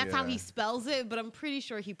 that's how Yeah. he spells it, but I'm pretty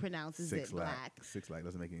sure he pronounces Six it Black. Black. Six Black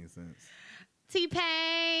doesn't make any sense.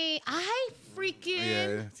 T-Pain. I freaking...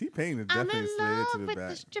 Yeah, T-Pain is I'm definitely in slid love to the with back.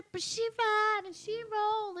 the stripper. She riding, she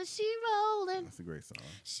rolling, she rolling. That's a great song.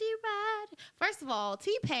 She riding. First of all,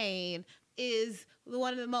 T-Pain is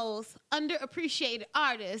one of the most underappreciated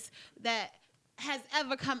artists that has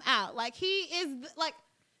ever come out. Like he is like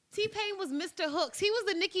T-Pain was Mr. Hooks. He was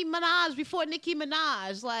the Nicki Minaj before Nicki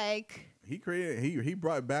Minaj. Like he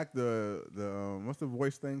brought back the what's the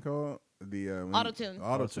voice thing called? The Auto-tune.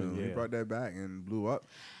 Auto-tune. Yeah. He brought that back and blew up.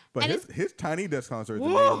 But And his Tiny Desk concert is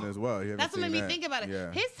Woo! amazing as well. You haven't That's what seen made me that. think about it.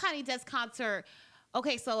 Yeah. His Tiny Desk concert.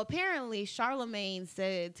 Okay, so apparently Charlemagne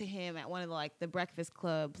said to him at one of the Breakfast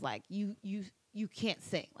Clubs, like you can't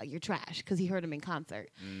sing, like you're trash, because he heard him in concert.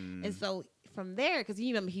 And so from there, because you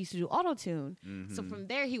remember he used to do auto-tune, so from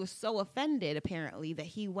there he was so offended apparently that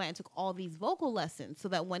he went and took all these vocal lessons, so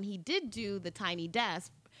that when he did do the Tiny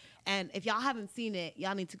Desk, and if y'all haven't seen it,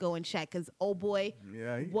 y'all need to go and check, because oh boy,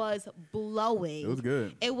 was blowing. It was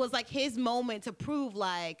good. It was like his moment to prove,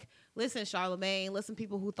 like, listen, Charlemagne, listen,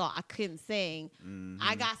 people who thought I couldn't sing,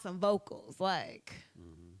 I got some vocals, like.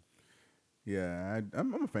 Yeah,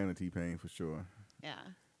 I'm a fan of T-Pain for sure.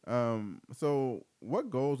 Yeah. So what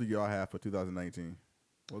goals do y'all have for 2019?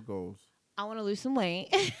 What goals? I want to lose some weight.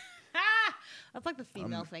 That's like the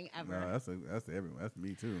female thing ever. No, that's everyone. That's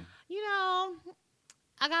me too. You know,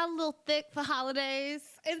 I got a little thick for holidays,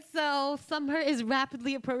 and so summer is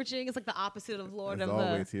rapidly approaching. It's like the opposite of Lord It's of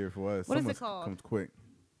always the here for us. What is Summer it called? Comes quick.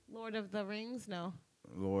 Lord of the Rings. No,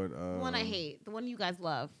 Lord. the one I hate, the one you guys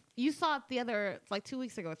love. You saw it the other 2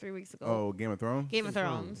 weeks ago, 3 weeks ago. Oh, Game of Thrones. Game of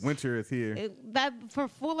Thrones. Winter is here. That for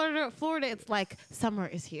Florida, it's like summer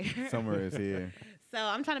is here. Summer is here. So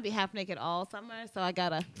I'm trying to be half naked all summer, so I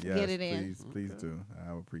gotta Yes, get it in. Please do.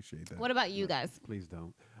 I would appreciate that. What about you guys? Please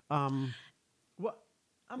don't. What?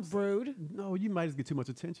 I'm Rude. No, you might just get too much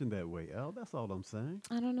attention that way, El. That's all I'm saying.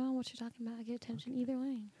 I don't know what you're talking about. I get attention either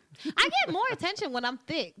way. I get more attention when I'm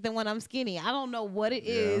thick than when I'm skinny. I don't know what it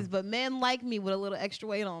is, but men like me with a little extra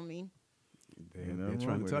weight on me. They're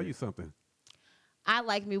trying to tell you something. I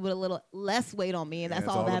like me with a little less weight on me, and that's it's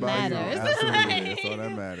all that about you. matters. Absolutely. That's all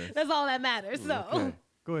that matters. That's all that matters. So, Okay.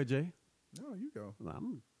 Go ahead, Jay. No, you go.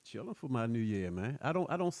 I'm chilling for my new year, man. I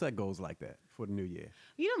don't set goals like that for the new year.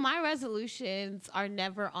 you know, my resolutions are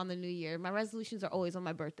never on the new year. My resolutions are always on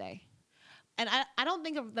my birthday. And I don't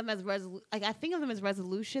think of them as I think of them as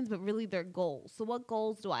resolutions, but really they're goals. So what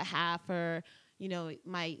goals do I have for,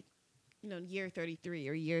 my year 33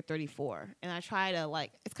 or year 34? And I try to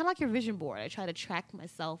it's kind of like your vision board. I try to track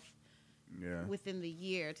myself within the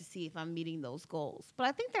year to see if I'm meeting those goals. But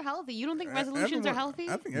I think they're healthy. You don't think resolutions are healthy?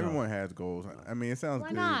 I think everyone has goals. I mean, it sounds Why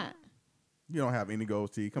good. not? You don't have any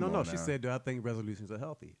goals, T. Come on. No, now. she said, do I think resolutions are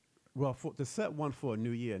healthy? Well, to set one for a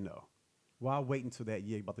new year, no. Why wait until that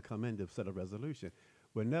year about to come in to set a resolution?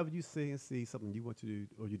 Whenever you see something you want to do,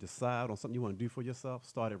 or you decide on something you want to do for yourself,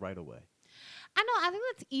 start it right away. I know. I think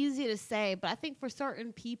that's easy to say, but I think for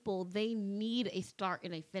certain people, they need a start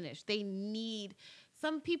and a finish.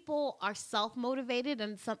 Some people are self-motivated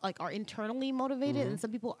and some are internally motivated, and some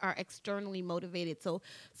people are externally motivated. So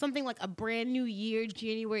something like a brand new year,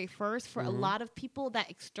 January 1st, for a lot of people, that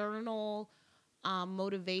external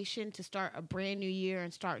motivation to start a brand new year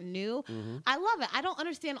and start new. I love it. I don't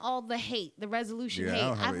understand all the hate, the resolution hate. I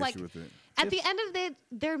don't have I'm an like, issue with it. at the end of the day,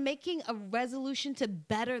 they're making a resolution to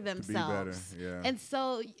better themselves. yeah. And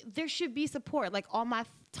so there should be support. Like on my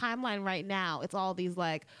timeline right now, it's all these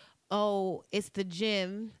oh, it's the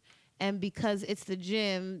gym. And because it's the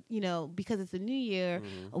gym, because it's the new year,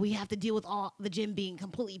 we have to deal with all the gym being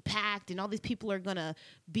completely packed and all these people are going to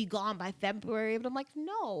be gone by February. But I'm like,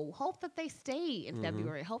 no, hope that they stay in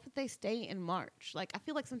February. Hope that they stay in March. I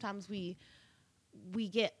feel like sometimes we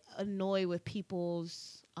get annoyed with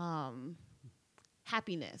people's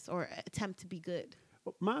happiness or attempt to be good.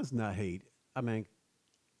 Well, mine's not hate. I mean,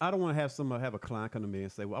 I don't want to have a client come to me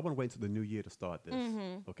and say, well, I want to wait until the new year to start this.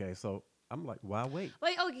 Okay, so I'm like, why wait?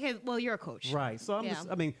 Okay, well, you're a coach. Right. So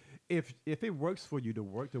if it works for you to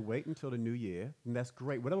wait until the new year, then that's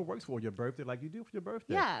great. Whatever works for your birthday, like you do for your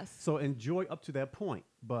birthday. Yes. So enjoy up to that point.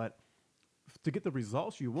 But to get the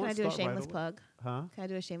results you want, Can I do a start shameless right plug? Huh? Can I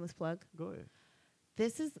do a shameless plug? Go ahead.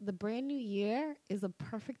 The brand new year is a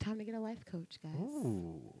perfect time to get a life coach, guys.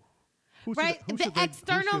 Ooh. The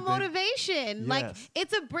external motivation. Yes.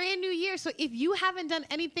 It's a brand new year. So if you haven't done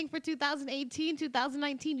anything for 2018,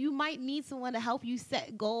 2019, you might need someone to help you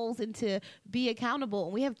set goals and to be accountable.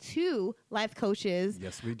 And we have 2 life coaches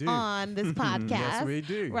Yes, we do. on this podcast. Yes, we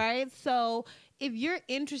do. Right? So if you're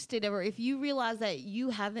interested or if you realize that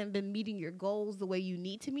you haven't been meeting your goals the way you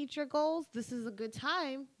need to meet your goals, this is a good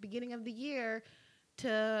time, beginning of the year,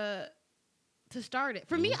 to start it.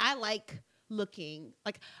 For me, I like looking.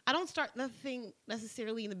 I don't start nothing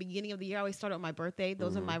necessarily in the beginning of the year. I always start on my birthday.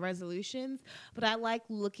 Those are my resolutions. But I like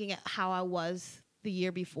looking at how I was the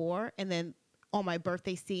year before and then on my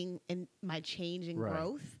birthday seeing in my change and Right,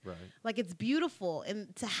 growth. right. Like it's beautiful,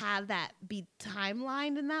 and to have that be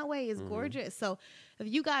timelined in that way is gorgeous. So if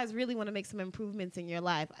you guys really want to make some improvements in your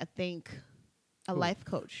life, I think a life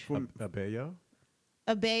coach. Abeo,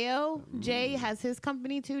 Abeo, Jay has his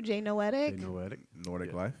company too, Jay Noetic.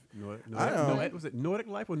 Nordic Life. Was it Nordic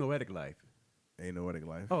Life or Noetic Life? A Nordic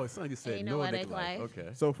Life. Oh, it's something you said. A Nordic Noetic Life. Life. Okay.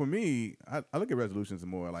 So for me, I look at resolutions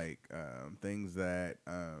more like things that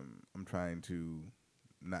I'm trying to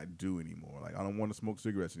not do anymore. Like I don't want to smoke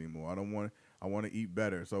cigarettes anymore. I want to eat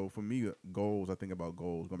better. So for me, goals. I think about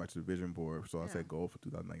goals. Going back to the vision board. So I said goal for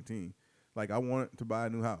 2019. Like I want to buy a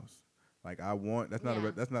new house. Like I want. That's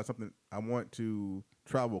not that's not something I want to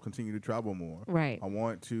travel. Continue to travel more. Right. I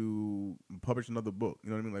want to publish another book. You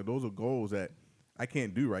know what I mean? Like those are goals that I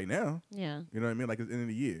can't do right now. Yeah. You know what I mean? Like it's the end of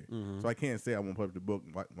the year. So I can't say I won't publish the book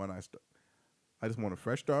when I start. I just want a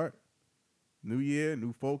fresh start. New year,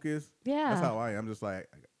 new focus. Yeah. That's how I am. I'm just like,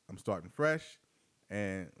 I'm starting fresh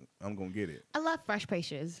and I'm going to get it. I love fresh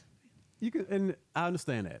pastures. You can, and I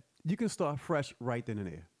understand that. You can start fresh right then and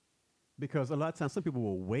there. Because a lot of times some people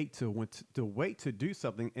will wait to do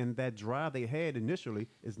something, and that drive they had initially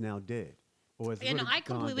is now dead. Or it's You know, really I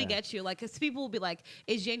completely gone down. get you. Like, because people will be like,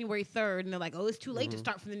 it's January 3rd, and they're like, oh, it's too late to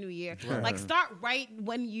start for the new year. Like, start right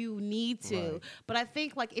when you need to. Right. But I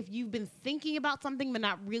think, like, if you've been thinking about something but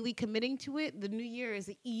not really committing to it, the new year is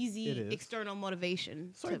an easy It is. external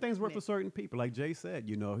motivation. Certain to things work for commit. certain people. Like Jay said,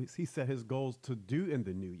 you know, he set his goals to do in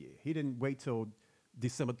the new year. He didn't wait till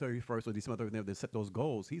December 31st or December 30th to set those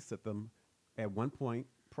goals. He set them at one point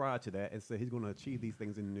prior to that and said he's going to achieve these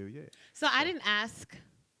things in the new year. So I didn't ask,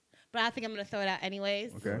 but I think I'm going to throw it out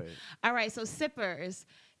anyways. Okay. Right. All right, so Sippers,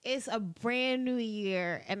 it's a brand new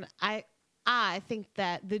year, and I think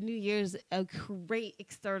that the new year is a great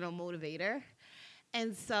external motivator.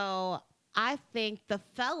 And so I think the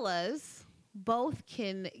fellas both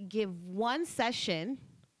can give one session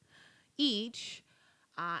each,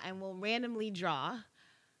 and we'll randomly draw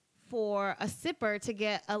for a sipper to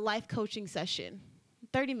get a life coaching session,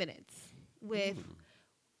 30 minutes with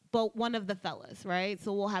both one of the fellas, right?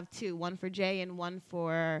 So we'll have two, one for Jay and one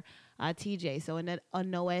for TJ. So a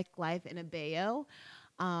Noetic Life and a Bayo.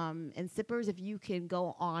 And sippers, if you can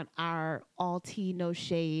go on our All Tea No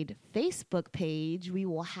Shade Facebook page, we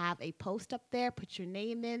will have a post up there. Put your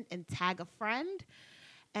name in and tag a friend,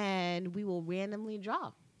 and we will randomly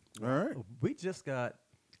draw. All right. We just got.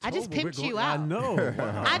 I just told we're pimped going- you I out. know.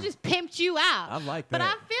 Wow. I just pimped you out. I like But I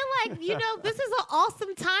that. feel like, this is an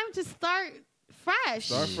awesome time to start fresh.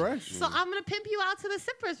 Start fresh. So I'm going to pimp you out to the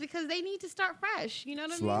sippers because they need to start fresh. You know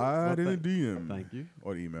what I mean? Slide in Well, the DM. Thank you.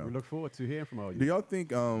 Or the email. We look forward to hearing from all Do you. y'all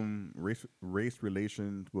think race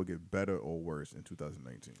relations will get better or worse in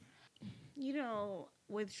 2019?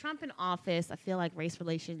 With Trump in office, I feel like race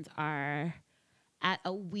relations are at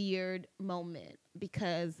a weird moment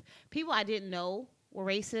because people I didn't know were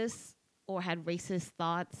racist or had racist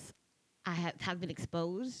thoughts have been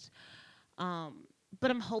exposed. But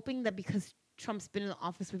I'm hoping that because Trump's been in the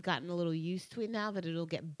office, we've gotten a little used to it now, that it'll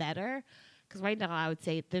get better. Because right now, I would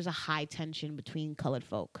say there's a high tension between colored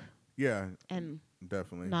folk Yeah, and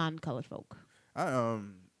definitely. non-colored folk. I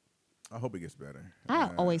hope it gets better.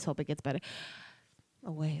 I always hope it gets better.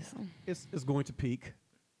 Always. It's going to peak,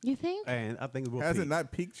 You think? and I think it will Has peak. it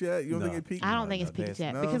not peaked yet? You don't No. think it peaked? I don't think no, it's peaked there's-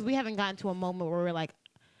 yet no. because we haven't gotten to a moment where we're like,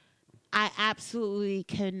 I absolutely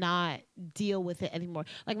cannot deal with it anymore.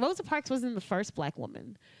 Like Rosa Parks wasn't the first black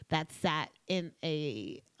woman that sat in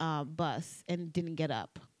a bus and didn't get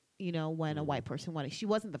up. When a white person won it, she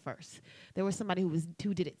wasn't the first. There was somebody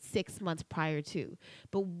who did it 6 months prior to.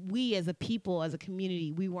 But we, as a people, as a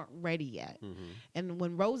community, we weren't ready yet. And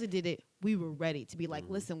when Rosa did it, we were ready to be like,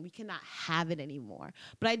 listen, we cannot have it anymore.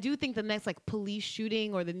 But I do think the next police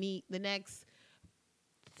shooting or the next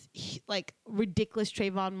ridiculous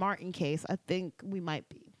Trayvon Martin case, I think we might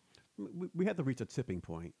be. We have to reach a tipping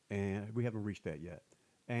point, and we haven't reached that yet.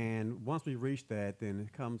 And once we reach that, then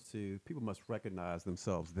it comes to people must recognize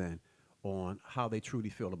themselves then on how they truly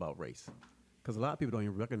feel about race. Because a lot of people don't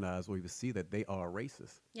even recognize or even see that they are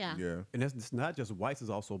racist. Yeah. Yeah. And it's not just whites, it's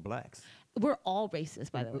also blacks. We're all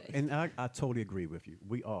racist, by the way. And I totally agree with you.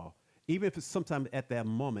 We are. Even if it's sometimes at that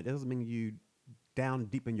moment, it doesn't mean you down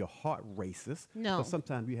deep in your heart racist. No. But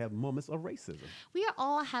sometimes you have moments of racism. We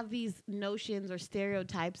all have these notions or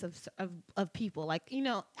stereotypes of people. Like,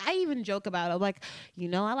 I even joke about it. I'm like,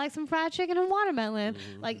 I like some fried chicken and watermelon.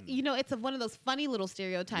 Like, it's one of those funny little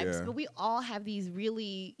stereotypes. Yeah. But we all have these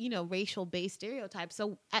really, racial-based stereotypes.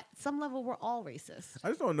 So at some level, we're all racist. I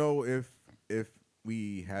just don't know if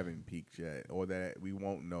we haven't peaked yet, or that we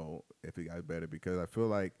won't know if it got better, because I feel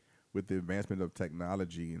like with the advancement of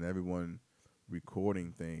technology and everyone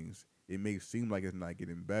recording things, it may seem like it's not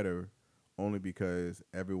getting better, only because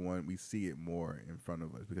we see it more in front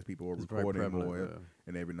of us because people are It's very recording prevalent, more yeah.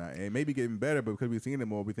 and every night. And it may be getting better, but because we're seeing it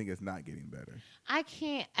more, we think it's not getting better. I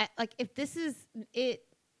can't like if this is it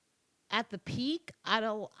at the peak. I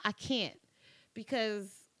can't because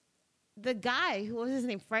the guy who was his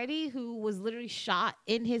name Freddie, who was literally shot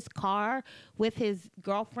in his car with his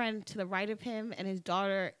girlfriend to the right of him and his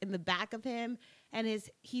daughter in the back of him. And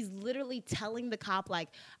he's literally telling the cop, like,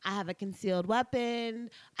 I have a concealed weapon.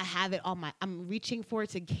 I have it I'm reaching for it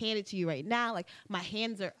to hand it to you right now. Like, my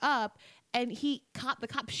hands are up. And the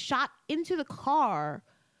cop shot into the car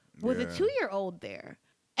with a 2-year-old there.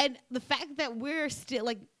 And the fact that we're still,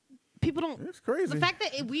 like, people don't. It's crazy. The fact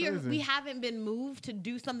that we crazy. haven't been moved to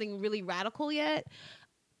do something really radical yet.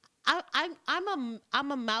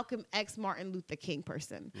 I'm a Malcolm X Martin Luther King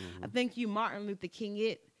person. I think you Martin Luther King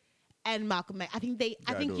it and Malcolm X. I think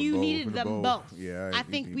you needed them both. Yeah, I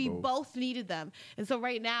think we both needed them. And so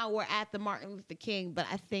right now we're at the Martin Luther King, but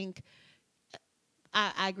I think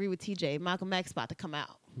I agree with TJ. Malcolm X about to come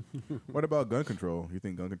out. What about gun control? You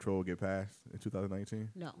think gun control will get passed in 2019?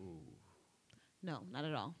 No. No, not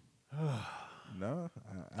at all. No,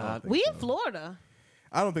 I don't think We so. in Florida.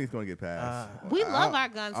 I don't think it's going to get passed. We love our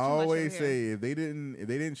guns too I much always over here. say if they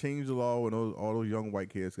didn't change the law when all those young white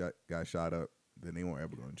kids got shot up, then they won't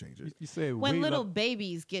ever going to change it. You say When we little love,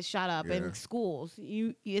 babies get shot up Yeah. in schools,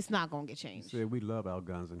 it's not gonna get you changed. say we love our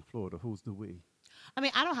guns in Florida. Who's the we? I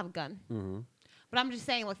mean, I don't have a gun, Mm-hmm. but I'm just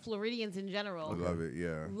saying, like Floridians in general I love it.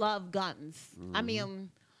 Yeah. love guns. I mean,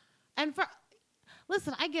 and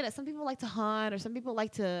listen, I get it. Some people like to hunt, or some people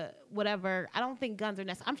like to whatever. I don't think guns are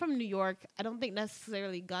necessary. I'm from New York. I don't think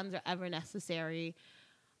necessarily guns are ever necessary.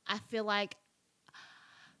 I feel like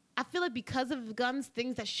because of guns,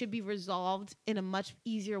 things that should be resolved in a much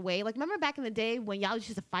easier way. Like, remember back in the day when y'all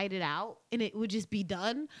used to fight it out and it would just be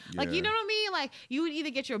done? Like, you Yeah. know what I mean? Like, you would either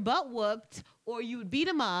get your butt whooped or you would beat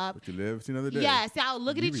them up. But you live, see another day. Yes, y'all would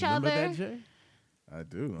look at You each remember other. that, Jay? I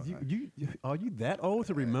do. Are you that old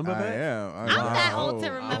to remember I that? am. I'm that old to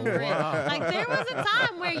Oh, remember wow. it. Like, there was a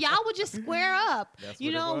time where y'all would just square up, That's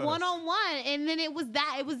you what it know, was. one-on-one, and then it was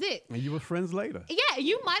it. And you were friends later. Yeah,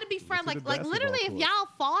 you might be friends. Went to Like the literally, if basketball y'all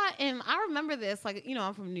fought, and I remember this, like, you know,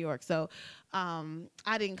 I'm from New York, so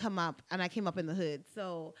I didn't come up, and I came up in the hood.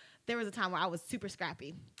 So there was a time where I was super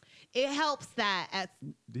scrappy. It helps that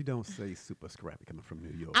You don't say super scrappy coming from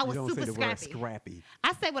New York. I was you don't super say the scrappy. word scrappy.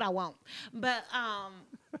 I say what I want. But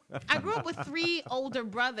I grew up with 3 older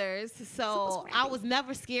brothers, so I was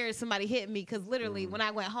never scared somebody hit me because literally when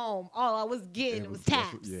I went home, all I was getting was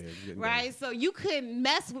taps. Yeah, you're getting Right? So you couldn't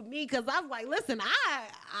mess with me because I was like, listen,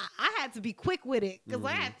 I had to be quick with it because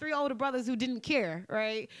I had 3 older brothers who didn't care,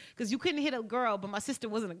 right? Because you couldn't hit a girl, but my sister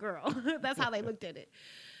wasn't a girl. That's how they looked at it.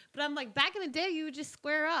 But I'm like, back in the day, you would just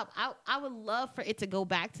square up. I would love for it to go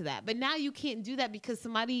back to that. But now you can't do that because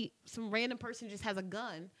some random person just has a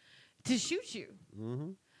gun to shoot you. Mm-hmm.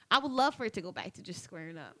 I would love for it to go back to just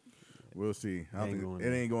squaring up. We'll see. I Ain't think going it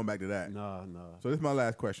there. ain't going back to that. No. So this is my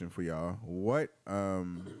last question for y'all. What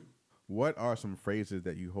are some phrases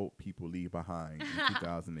that you hope people leave behind in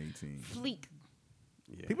 2018? Fleek.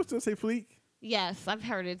 Yeah. People still say fleek? Yes, I've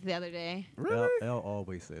heard it the other day. Really? L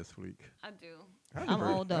always says fleek. I do. I I'm haven't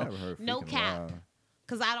heard- old I though. haven't heard No fleek in a cap. while.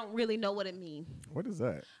 Because I don't really know what it means. What is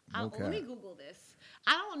that? No cap. Let me Google this.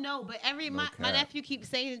 I don't know, but my cap. nephew keeps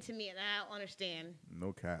saying it to me, and I don't understand.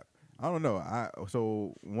 No cap. I don't know.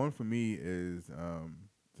 So one for me is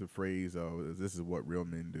the phrase of "This is what real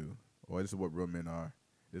men do," or "This is what real men are."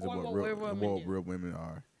 This is Or what what real women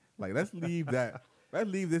are. Like, let's leave that. Let's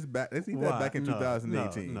leave this back. Let's leave that Why? back in No,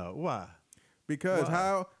 2018. No, why? Because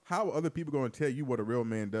Why? how are other people going to tell you what a real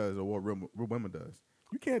man does or what real woman does?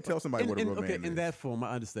 You can't tell somebody what a real man is. in that form,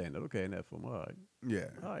 I understand that. Okay, in that form, all right.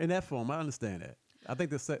 Yeah. In that form, I understand that. I think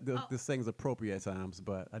this saying is appropriate at times,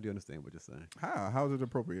 but I do understand what you're saying. How is it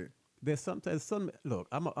appropriate? There's some. Look,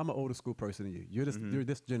 I'm an older school person than you. You're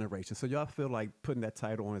this generation, so y'all feel like putting that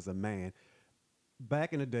title on as a man.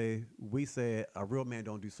 Back in the day, we said a real man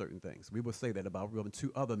don't do certain things. We would say that about real men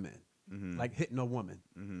to other men, like hitting a woman.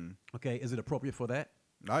 Okay, is it appropriate for that?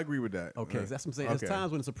 I agree with that. Okay, that's what I'm saying. Okay. There's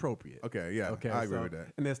times when it's appropriate. Okay, yeah, Okay, I agree with that.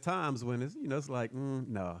 And there's times when it's like,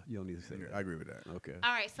 no, you don't need to say that. I agree with that. Okay.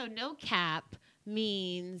 All right, so no cap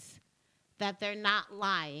means that they're not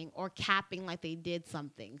lying or capping like they did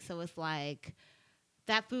something. So it's like,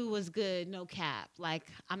 that food was good, no cap. Like,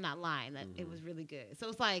 I'm not lying, that it was really good. So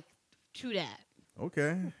it's like, true that.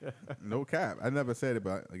 Okay. No cap. I never said it,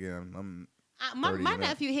 but again, My 30 and up.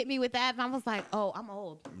 nephew hit me with that, and I was like, "Oh, I'm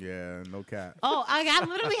old." Yeah, no cap. Oh, I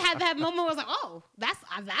literally had that moment. Where I was like, "Oh,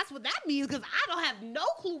 that's what that means," because I don't have no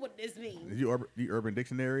clue what this means. Did you Urban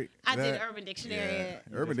Dictionary? I did that? Urban Dictionary. Yeah.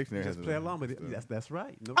 Urban Dictionary has Just play along with it. That's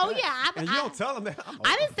right. No Oh, cap. yeah, and you don't tell them that.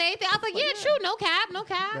 I didn't say anything. I was like, "Yeah, true, no cap, no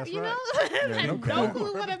cap." That's you right. know, Yeah, I had no no cap.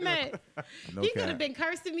 clue what it meant. No He cap. could have been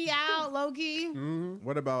cursing me out, Loki.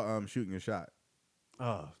 What about shooting your shot?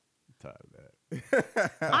 Oh, I'm tired of that.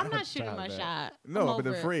 I'm not shooting Tired my of that. shot. No, I'm but the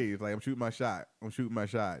over it. phrase like I'm shooting my shot. I'm shooting my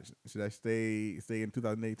shot. Should I stay in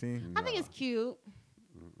 2018? I think it's cute.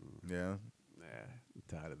 Yeah. Nah, I'm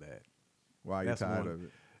tired of that. Why are you That's tired one- of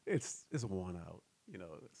it? It's worn out. You know,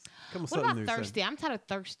 come with What something about new. thirsty? I'm tired of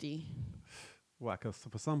thirsty. Why? Because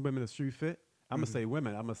for some women, it's shoe fit. I'm gonna say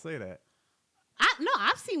women. I'm gonna say that.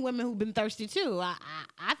 I've seen women who've been thirsty too.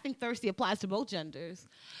 I think thirsty applies to both genders.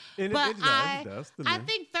 And But it does. To I me.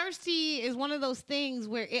 think thirsty is one of those things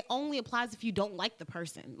where it only applies if you don't like the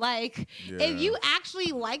person. Like, Yeah. if you actually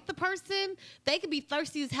like the person, they could be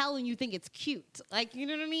thirsty as hell and you think it's cute. Like, you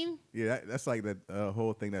know what I mean? Yeah, that's like that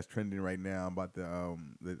whole thing that's trending right now about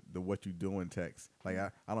the what you doing text. Like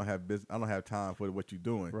I don't have time for what you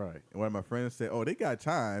doing. Right. And one of my friends said, "Oh, they got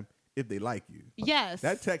time if they like you." Yes.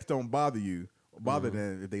 That text don't bother you. Bother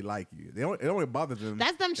them if they like you. It only bothers them.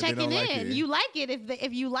 That's them if they don't checking like in. You like it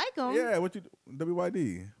if you like them. Yeah, what you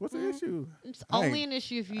WYD? What's the issue? It's I only ain't- an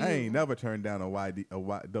issue if you. I ain't never turned down a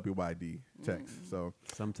WYD text. So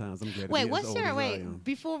Sometimes I'm glad. Wait, to be as what's old your as I wait? am.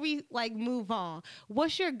 Before we like move on,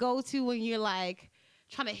 what's your go-to when you're like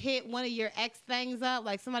trying to hit one of your ex things up,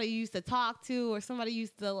 like somebody you used to talk to or somebody you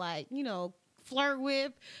used to like flirt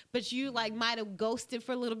with, but you like might have ghosted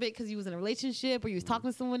for a little bit because you was in a relationship or you was talking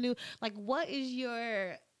to someone new. Like, what is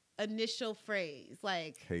your initial phrase?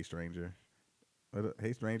 Like, hey stranger,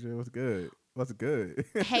 hey stranger, what's good? What's good?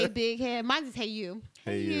 hey big head. Mine's just hey you.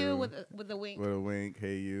 Hey, you. with a wink. With a wink,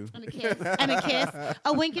 hey you. And a kiss. And a kiss.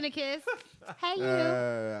 A wink and a kiss. Hey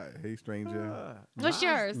you. Hey stranger. What's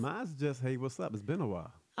yours? Mine's just hey, what's up? It's been a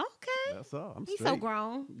while. Okay. That's all. I'm He's straight. so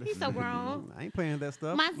grown. He's so grown. I ain't playing that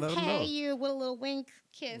stuff. Mine's Let 'em know. hey you with a little wink,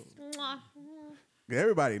 kiss. Mwah.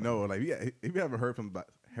 Everybody know, like, if you haven't heard from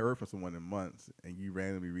someone in months and you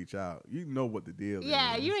randomly reach out, you know what the deal is.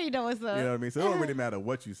 Yeah, you already know what's up. You know what I mean? So it don't really matter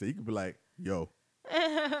what you say. You can be like, yo.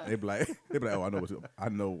 They be like, oh, I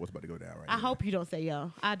know what's about to go down right I now. hope you don't say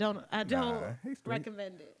yo. I don't Hey,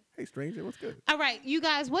 recommend it. Hey stranger, what's good? All right, you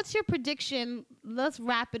guys, what's your prediction? Let's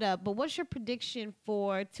wrap it up. But what's your prediction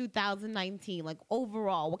for 2019? Like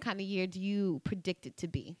overall, what kind of year do you predict it to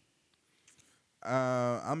be?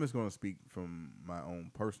 I'm just going to speak from my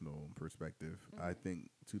own personal perspective. I think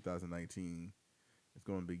 2019 is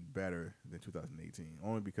going to be better than 2018,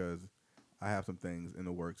 only because I have some things in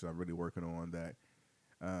the works that I'm really working on that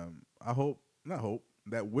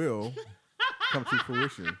that will come to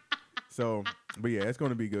fruition. So, but yeah, it's going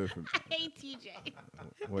to be good for me. I hate TJ.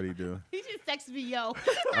 What do you do? He just texted me, yo. Oh.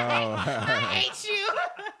 I hate you.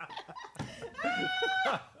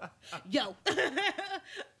 Yo.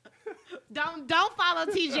 Don't follow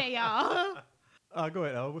TJ, y'all. Go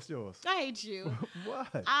ahead, Al. What's yours? I hate you. What?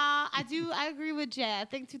 I agree with Jay. I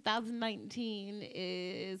think 2019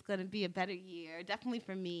 is going to be a better year, definitely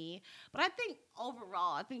for me. But I think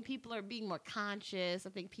overall, I think people are being more conscious. I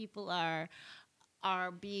think people are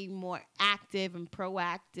being more active and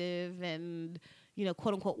proactive and,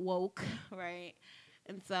 quote unquote woke, right?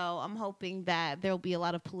 And so I'm hoping that there'll be a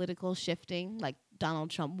lot of political shifting, like Donald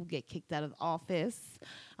Trump will get kicked out of office.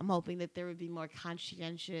 I'm hoping that there would be more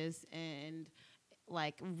conscientious and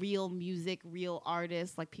like real music, real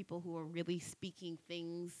artists, like people who are really speaking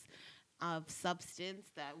things of substance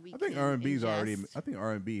that we. I think can R&B is already. ingest. I think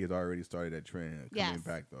R&B has already started that trend coming Yes.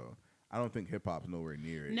 back though. I don't think hip hop's nowhere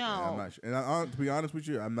near it. No. And I'm not. To be honest with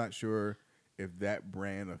you, I'm not sure if that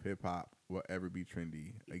brand of hip hop will ever be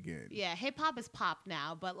trendy again. Yeah, hip hop is pop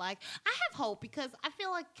now, but like I have hope because I feel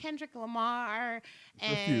like Kendrick Lamar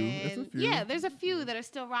It's a few. yeah, there's a few that are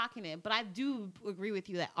still rocking it. But I do agree with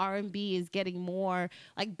you that R&B is getting more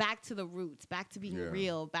like back to the roots, back to being Yeah.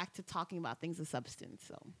 real, back to talking about things of substance.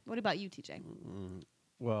 So, what about you, TJ?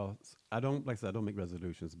 Well, I don't make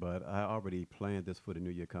resolutions, but I already planned this for the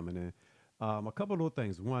new year coming in. A couple of little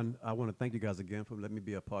things. One, I want to thank you guys again for letting me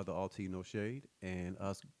be a part of the All Tea No Shade and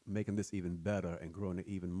us making this even better and growing it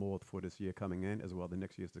even more for this year coming in as well the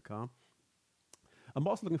next years to come. I'm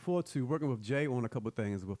also looking forward to working with Jay on a couple of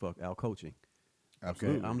things with our coaching.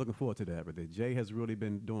 Absolutely. Okay, I'm looking forward to that. But Jay has really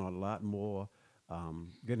been doing a lot more,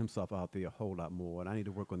 getting himself out there a whole lot more, and I need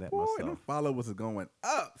to work on that Boy, myself. them followers are going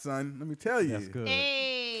up, son. Let me tell you. That's good.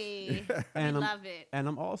 Hey. Hey, we And I'm, love it. and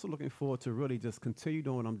I'm also looking forward to really just continue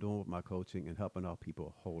doing what I'm doing with my coaching and helping out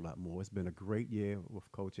people a whole lot more. It's been a great year with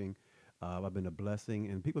coaching. I've been a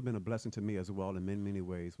blessing, and people have been a blessing to me as well in many, many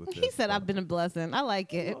ways with this. He said, "I've been a blessing." I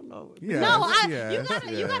like it. No, Yes, No, yes,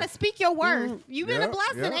 you gotta yes. speak your worth. You've been a Yep,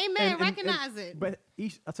 blessing. yep. Amen. Recognize it. But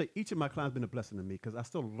I say each of my clients been a blessing to me because I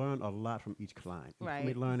still learn a lot from each client. And for me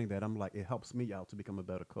Right. learning that, I'm like, it helps me out to become a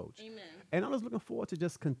better coach. Amen. And I was looking forward to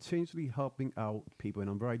just continuously helping out people,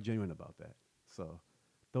 and I'm very genuine about that. So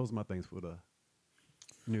those are my things for the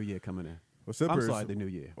new year coming in. Well, Sippers, I'm sorry, the new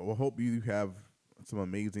year. Well, hope you have some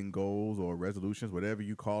amazing goals or resolutions, whatever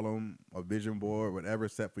you call them, a vision board, whatever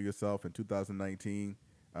set for yourself in 2019.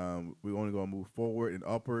 We're only going to move forward and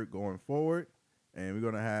upward going forward, and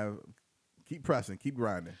we're going to keep pressing, keep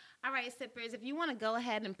grinding. All right, sippers, if you want to go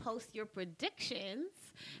ahead and post your predictions,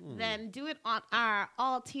 then do it on our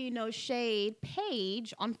All Tea No Shade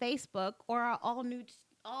page on Facebook or our All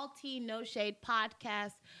Tea No Shade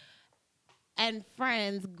podcast and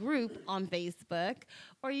friends group on Facebook,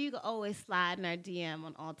 or you can always slide in our DM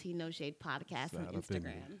on All Tea No Shade podcast on Slide up in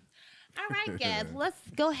there. Instagram. All right, guys, let's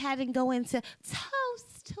go ahead and go into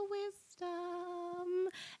Toast to Wisdom.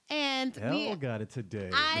 And Elle got it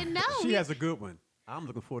today. I know, She we- has a good one. I'm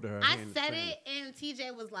looking forward to her. I hand said saying it, and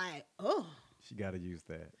TJ was like, "Oh." She got to use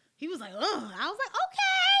that. He was like, "Oh." I was like, "Okay."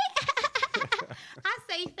 I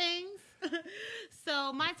say things.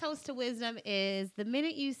 So my toast to wisdom is the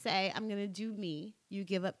minute you say, "I'm going to do me," you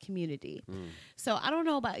give up community. So I don't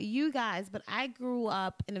know about you guys, but I grew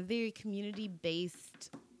up in a very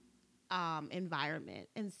community-based environment.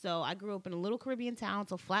 And so I grew up in a little Caribbean town,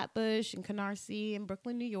 so Flatbush and Canarsie in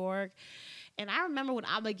Brooklyn, New York. And I remember when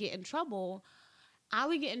I would get in trouble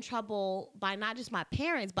by not just my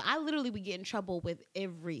parents, but I literally would get in trouble with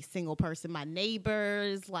every single person, my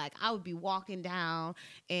neighbors. Like, I would be walking down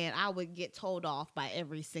and I would get told off by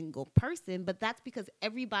every single person. But that's because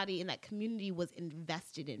everybody in that community was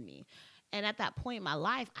invested in me. And at that point in my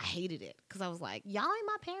life, I hated it because I was like, y'all ain't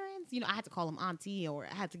my parents. You know, I had to call them auntie, or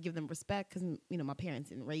I had to give them respect because, you know, my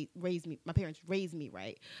parents didn't raise me. My parents raised me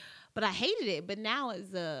right. But I hated it. But now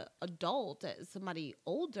as a adult, as somebody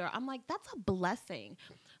older, I'm like, that's a blessing.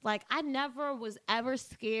 Like, I never was ever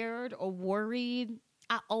scared or worried.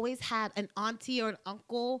 I always had an auntie or an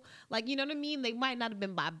uncle. Like, you know what I mean? They might not have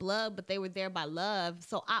been by blood, but they were there by love.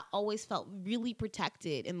 So I always felt really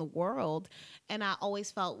protected in the world. And I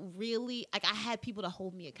always felt really like I had people to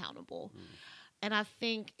hold me accountable. And I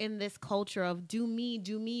think in this culture of do me,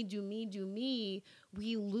 do me, do me, do me,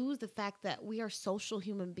 we lose the fact that we are social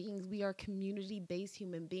human beings. We are community-based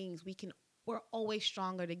human beings. We're always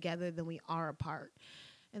stronger together than we are apart.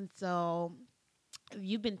 And so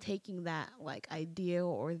you've been taking that like idea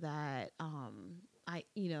or that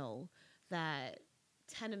that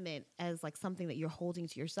tenement as like something that you're holding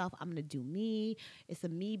to yourself. I'm gonna do me. It's a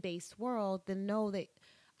me-based world. Then know that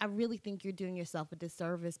I really think you're doing yourself a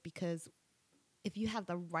disservice, because if you have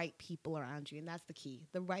the right people around you, and that's the key,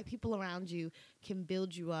 the right people around you can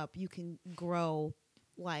build you up. You can grow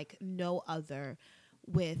like no other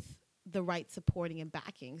with the right supporting and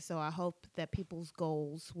backing. So I hope that people's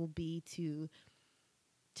goals will be to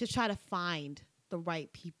try to find the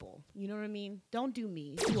right people. You know what I mean? Don't do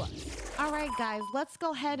me, do us. All right, guys, let's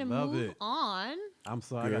go ahead and Love move it. on. I'm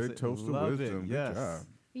sorry. I Good said toast to love wisdom. It. Good Yes. job.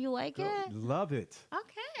 You like it? Love it.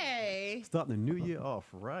 Okay. Starting the new year off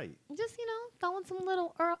right. Just, throwing some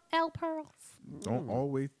little L pearls. Don't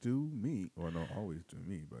always do me. Or don't always do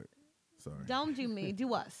me, but sorry. Don't do me,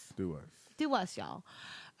 do us. Do us. Do us, y'all.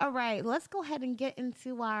 All right, let's go ahead and get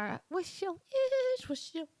into our what's your ish,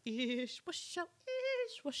 what's your ish, what's your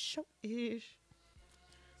ish, what's your ish.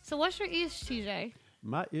 So what's your ish, TJ?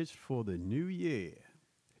 My itch for the new year.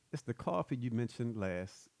 It's the coffee you mentioned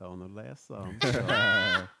on the last song. So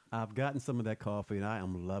I've gotten some of that coffee and I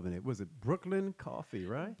am loving it. Was it Brooklyn Coffee,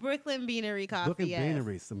 right? Brooklyn Beanery Coffee. Brooklyn Yes.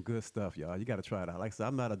 Beanery, some good stuff, y'all. You got to try it out. Like I said,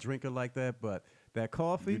 I'm not a drinker like that, but that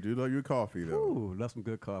coffee. You do love your coffee, though. Ooh, love some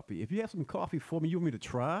good coffee. If you have some coffee for me, you want me to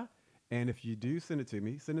try, and if you do, send it to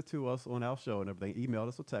me. Send it to us on our show and everything. Email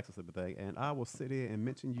us or text us everything, and I will sit here and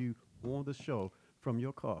mention you on the show from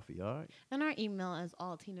your coffee, all right? And our email is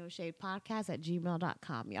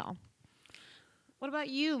alltinoshadepodcast@gmail.com, y'all. What about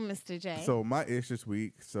you, Mr. J? So my ish this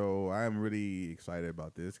week. So I'm really excited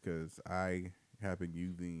about this because I have been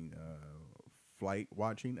using flight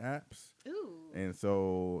watching apps. Ooh. And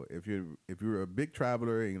so if you're a big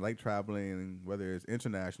traveler and you like traveling, whether it's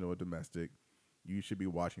international or domestic, you should be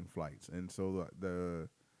watching flights. And so the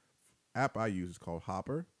app I use is called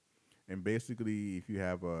Hopper. And basically, if you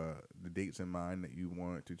have the dates in mind that you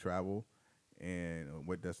want to travel and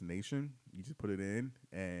what destination, you just put it in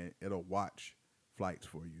and it'll watch flights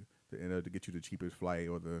for you to get you the cheapest flight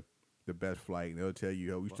or the best flight. And they'll tell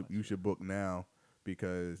you, oh, you should book now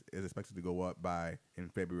because it's expected to go up by in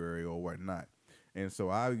February or whatnot. And so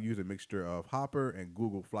I use a mixture of Hopper and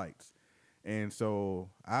Google Flights. And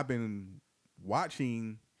so I've been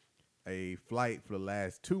watching a flight for the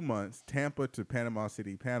last 2 months, Tampa to Panama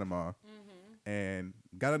City, Panama, and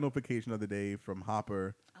got a notification the other day from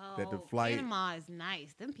Hopper that the flight. Panama is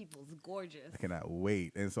nice. Them people's gorgeous. I cannot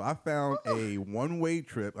wait. And so I found a one-way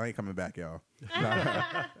trip. I ain't coming back, y'all.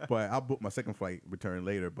 But I'll book my second flight return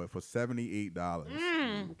later, but for $78.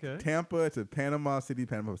 Okay. Tampa to Panama City,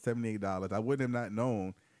 Panama for $78. I would have not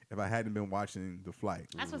known if I hadn't been watching the flight.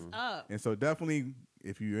 That's what's up. And so definitely,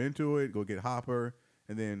 if you're into it, go get Hopper.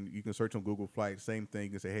 And then you can search on Google Flights. Same thing. You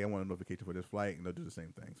can say, hey, I want a notification for this flight. And they'll do the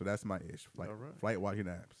same thing. So that's my ish. Flight watching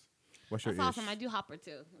apps. What's your That's ish? awesome. I do Hopper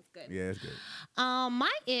too. That's good. Yeah, it's good.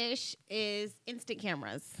 My ish is instant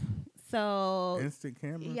cameras. So Instant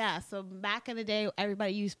cameras? yeah. So back in the day,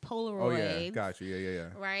 everybody used Polaroids. Oh, yeah. Gotcha. Yeah.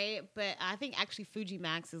 Right, but I think actually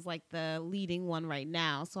Fujimax is like the leading one right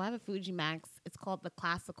now. So I have a Fujimax. It's called the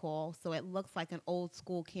Classical. So it looks like an old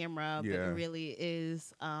school camera, but Yeah. it really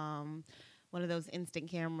is one of those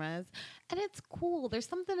instant cameras. And it's cool. There's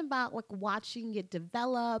something about like watching it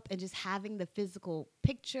develop and just having the physical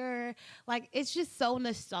picture. Like it's just so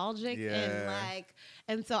nostalgic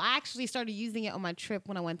and so I actually started using it on my trip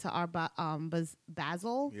when I went to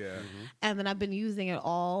Basel. Yeah. And then I've been using it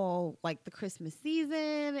all like the Christmas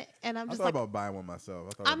season. And I'm I just thought like, about buying one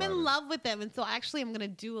myself. I'm in love with them. And so actually I'm going to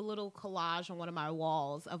do a little collage on one of my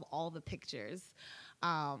walls of all the pictures.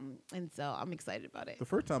 And so I'm excited about it. The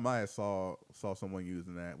first time I saw someone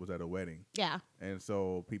using that was at a wedding. Yeah. And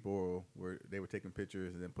so people were taking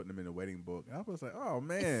pictures and then putting them in the wedding book. And I was like, oh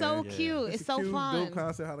man, It's so cute. That's It's a so cute, fun. dope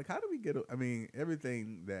concept. How do we get? I mean,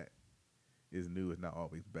 everything that is new is not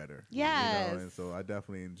always better. Yes. You know? And so I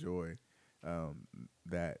definitely enjoy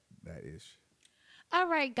that ish. All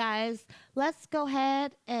right, guys, let's go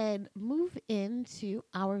ahead and move into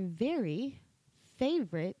our very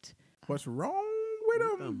favorite. What's wrong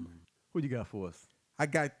with him? Who you got for us? I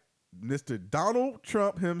got Mr. Donald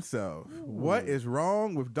Trump himself. Ooh. What is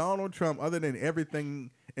wrong with Donald Trump other than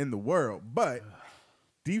everything in the world? But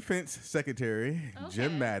Defense Secretary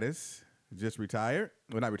Jim Mattis just retired.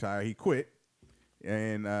 Well, not retired. He quit.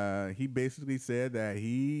 And he basically said that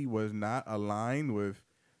he was not aligned with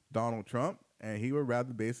Donald Trump and he would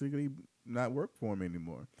rather basically not work for him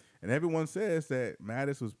anymore. And everyone says that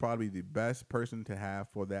Mattis was probably the best person to have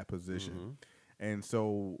for that position. And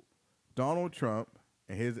so Donald Trump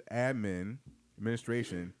and his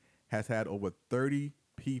administration has had over 30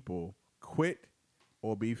 people quit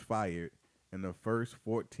or be fired in the first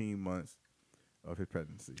 14 months of his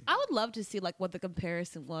presidency. I would love to see like what the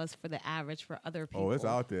comparison was for the average for other people. Oh, it's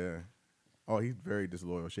out there. Oh, he's very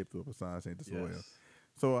disloyal. Shaped up a sign saying disloyal. Yes.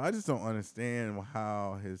 So I just don't understand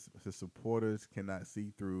how his supporters cannot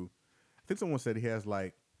see through. I think someone said he has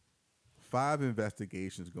like 5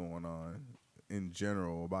 investigations going on in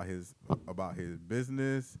general about his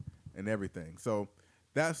business and everything. So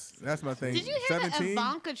that's my thing. Did you hear 17? that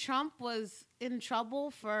Ivanka Trump was in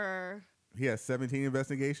trouble for He has 17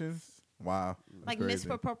 investigations. Wow, that's like crazy.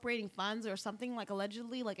 misappropriating funds or something, like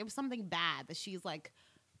allegedly, like it was something bad that she's like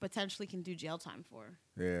potentially can do jail time for.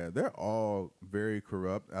 Yeah, they're all very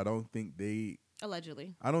corrupt. I don't think they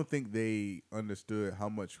understood how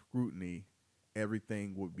much scrutiny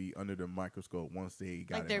everything would be under the microscope once they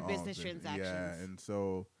got like their involved business in it. transactions. Yeah, and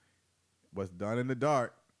so what's done in the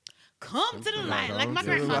dark come to the light, like my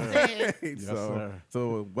comes to the grandma light. said. Yes, so, sir.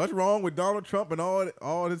 so what's wrong with Donald Trump and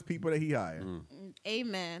all his people that he hired?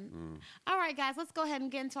 Amen. All right, guys, let's go ahead and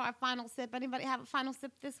get into our final sip. Anybody have a final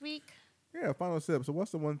sip this week? Yeah, final sip. So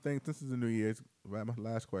what's the one thing, since it's the New Year's, my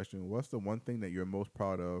last question, what's the one thing that you're most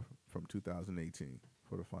proud of from 2018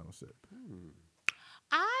 for the final sip?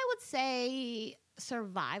 I would say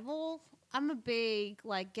survival. I'm a big,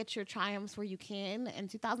 like, get your triumphs where you can. And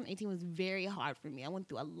 2018 was very hard for me. I went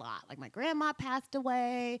through a lot. Like, my grandma passed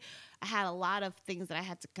away. I had a lot of things that I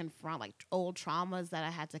had to confront, like old traumas that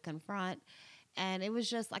I had to confront. And it was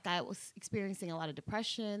just like I was experiencing a lot of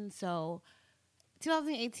depression. So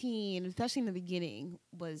 2018, especially in the beginning,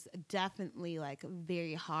 was definitely, like,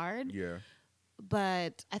 very hard. Yeah.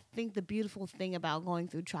 But I think the beautiful thing about going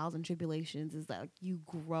through trials and tribulations is that like, you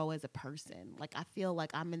grow as a person. Like I feel like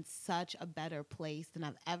I'm in such a better place than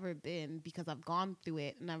I've ever been because I've gone through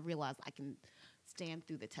it and I've realized I can stand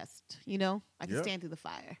through the test. You know, I can stand through the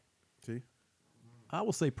fire. See? I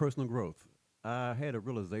would say personal growth. I had a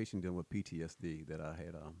realization dealing with PTSD that I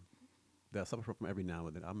had that I suffer from every now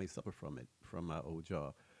and then. I may suffer from it from my old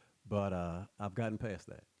job, but I've gotten past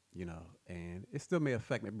that. you know, and it still may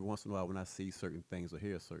affect me every once in a while when I see certain things or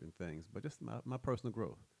hear certain things. But just my personal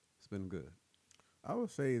growth, it's been good. I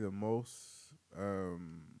would say the one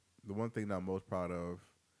thing that I'm most proud of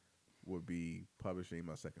would be publishing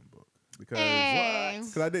my second book because Hey.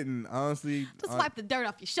 I didn't honestly Just wipe the dirt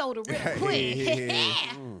off your shoulder real Hey, quick. hey,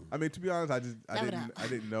 hey. I mean, to be honest, I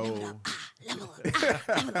didn't know.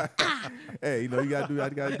 Hey, you know, you gotta do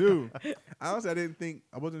what you gotta do. Honestly,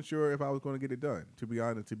 I wasn't sure if I was going to get it done. To be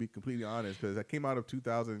honest, to be completely honest, because I came out of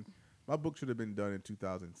 2000. My book should have been done in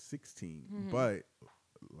 2016, but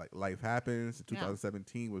like life happens.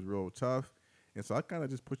 2017 was real tough, and so I kind of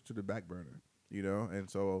just pushed to the back burner, you know. And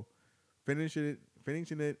so finishing it,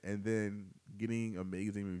 and then getting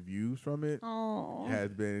amazing reviews from it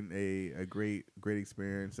has been a great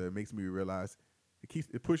experience. It makes me realize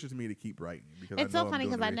it pushes me to keep writing because It's I know so funny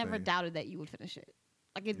because I never doubted that you would finish it.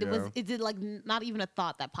 Like it Yeah. did like not even a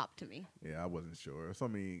thought that popped to me. Yeah, I wasn't sure. So I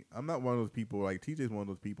mean, I'm not one of those people. Like TJ's one of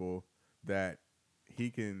those people that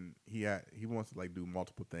he wants to like do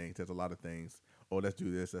multiple things. There's a lot of things. Oh, let's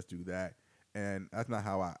do this. Let's do that. And that's not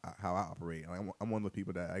how I operate. I'm one of those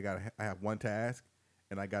people that I have one task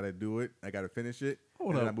and I gotta do it. I gotta finish it,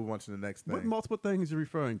 Hold and then up. I move on to the next thing. What multiple things you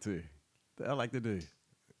referring to that I like to do?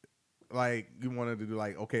 Like you wanted to do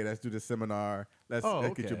like, okay, let's do this seminar. Let's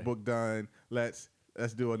get your okay. book done. Let's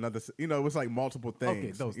do another. You know, it's like multiple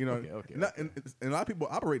things. You know, okay. And a lot of people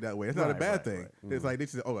operate that way. It's not a Right, bad right, thing. right. It's like they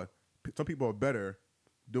say, some people are better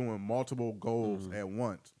doing multiple goals at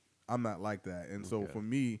once. I'm not like that. And so Okay. for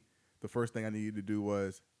me, the first thing I needed to do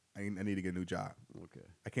was I need to get a new job. Okay.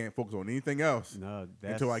 I can't focus on anything else No,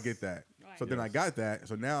 until I get that. Right. So then I got that.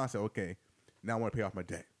 So now I said, okay, now I want to pay off my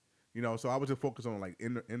debt. You know, so I was just focused on like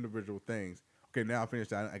individual things. Okay, now I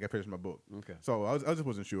finished that. I got to finish my book. Okay. So I just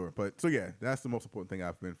wasn't sure. But so yeah, that's the most important thing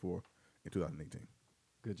I've been for in 2018.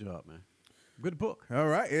 Good job, man. Good book. All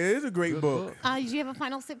right, it is a great Good book. book. Did you have a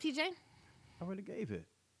final sip, TJ? I already gave it.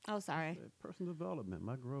 Oh, sorry. Personal development,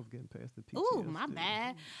 my growth getting past the PTSD. Ooh, my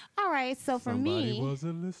bad. All right, so for Somebody me,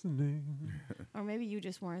 wasn't listening. or maybe you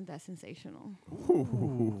just weren't that sensational.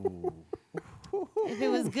 Ooh. If it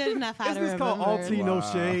was good enough, I'd Is this called all remember. tea, no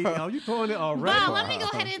shade? Are you throwing it already? Well, let me go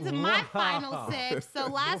ahead into my final sip. So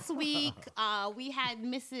last week, we had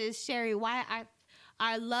Mrs. Sherry White,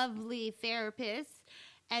 our lovely therapist,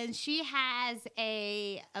 and she has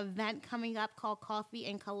a event coming up called Coffee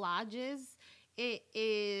and Collages. It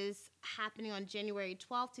is happening on January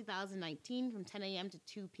 12th, 2019 from 10 a.m. to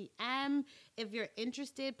 2 p.m. If you're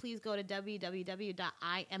interested, please go to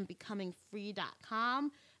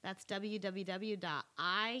www.iambecomingfree.com. That's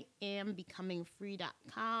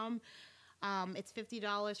www.iambecomingfree.com. It's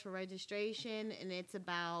 $50 for registration, and it's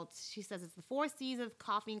about, she says it's the 4 C's of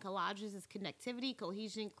Coffee and Collages. It's connectivity,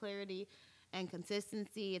 cohesion, clarity, and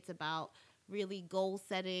consistency. It's about really goal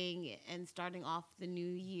setting and starting off the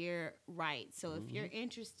new year right. So if you're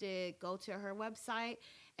interested, go to her website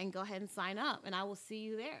and go ahead and sign up, and I will see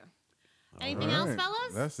you there. Anything else,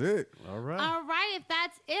 fellas? That's it. All right. All right, if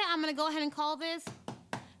that's it, I'm going to go ahead and call this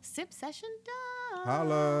Sip Session done.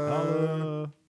 Holla. Holla.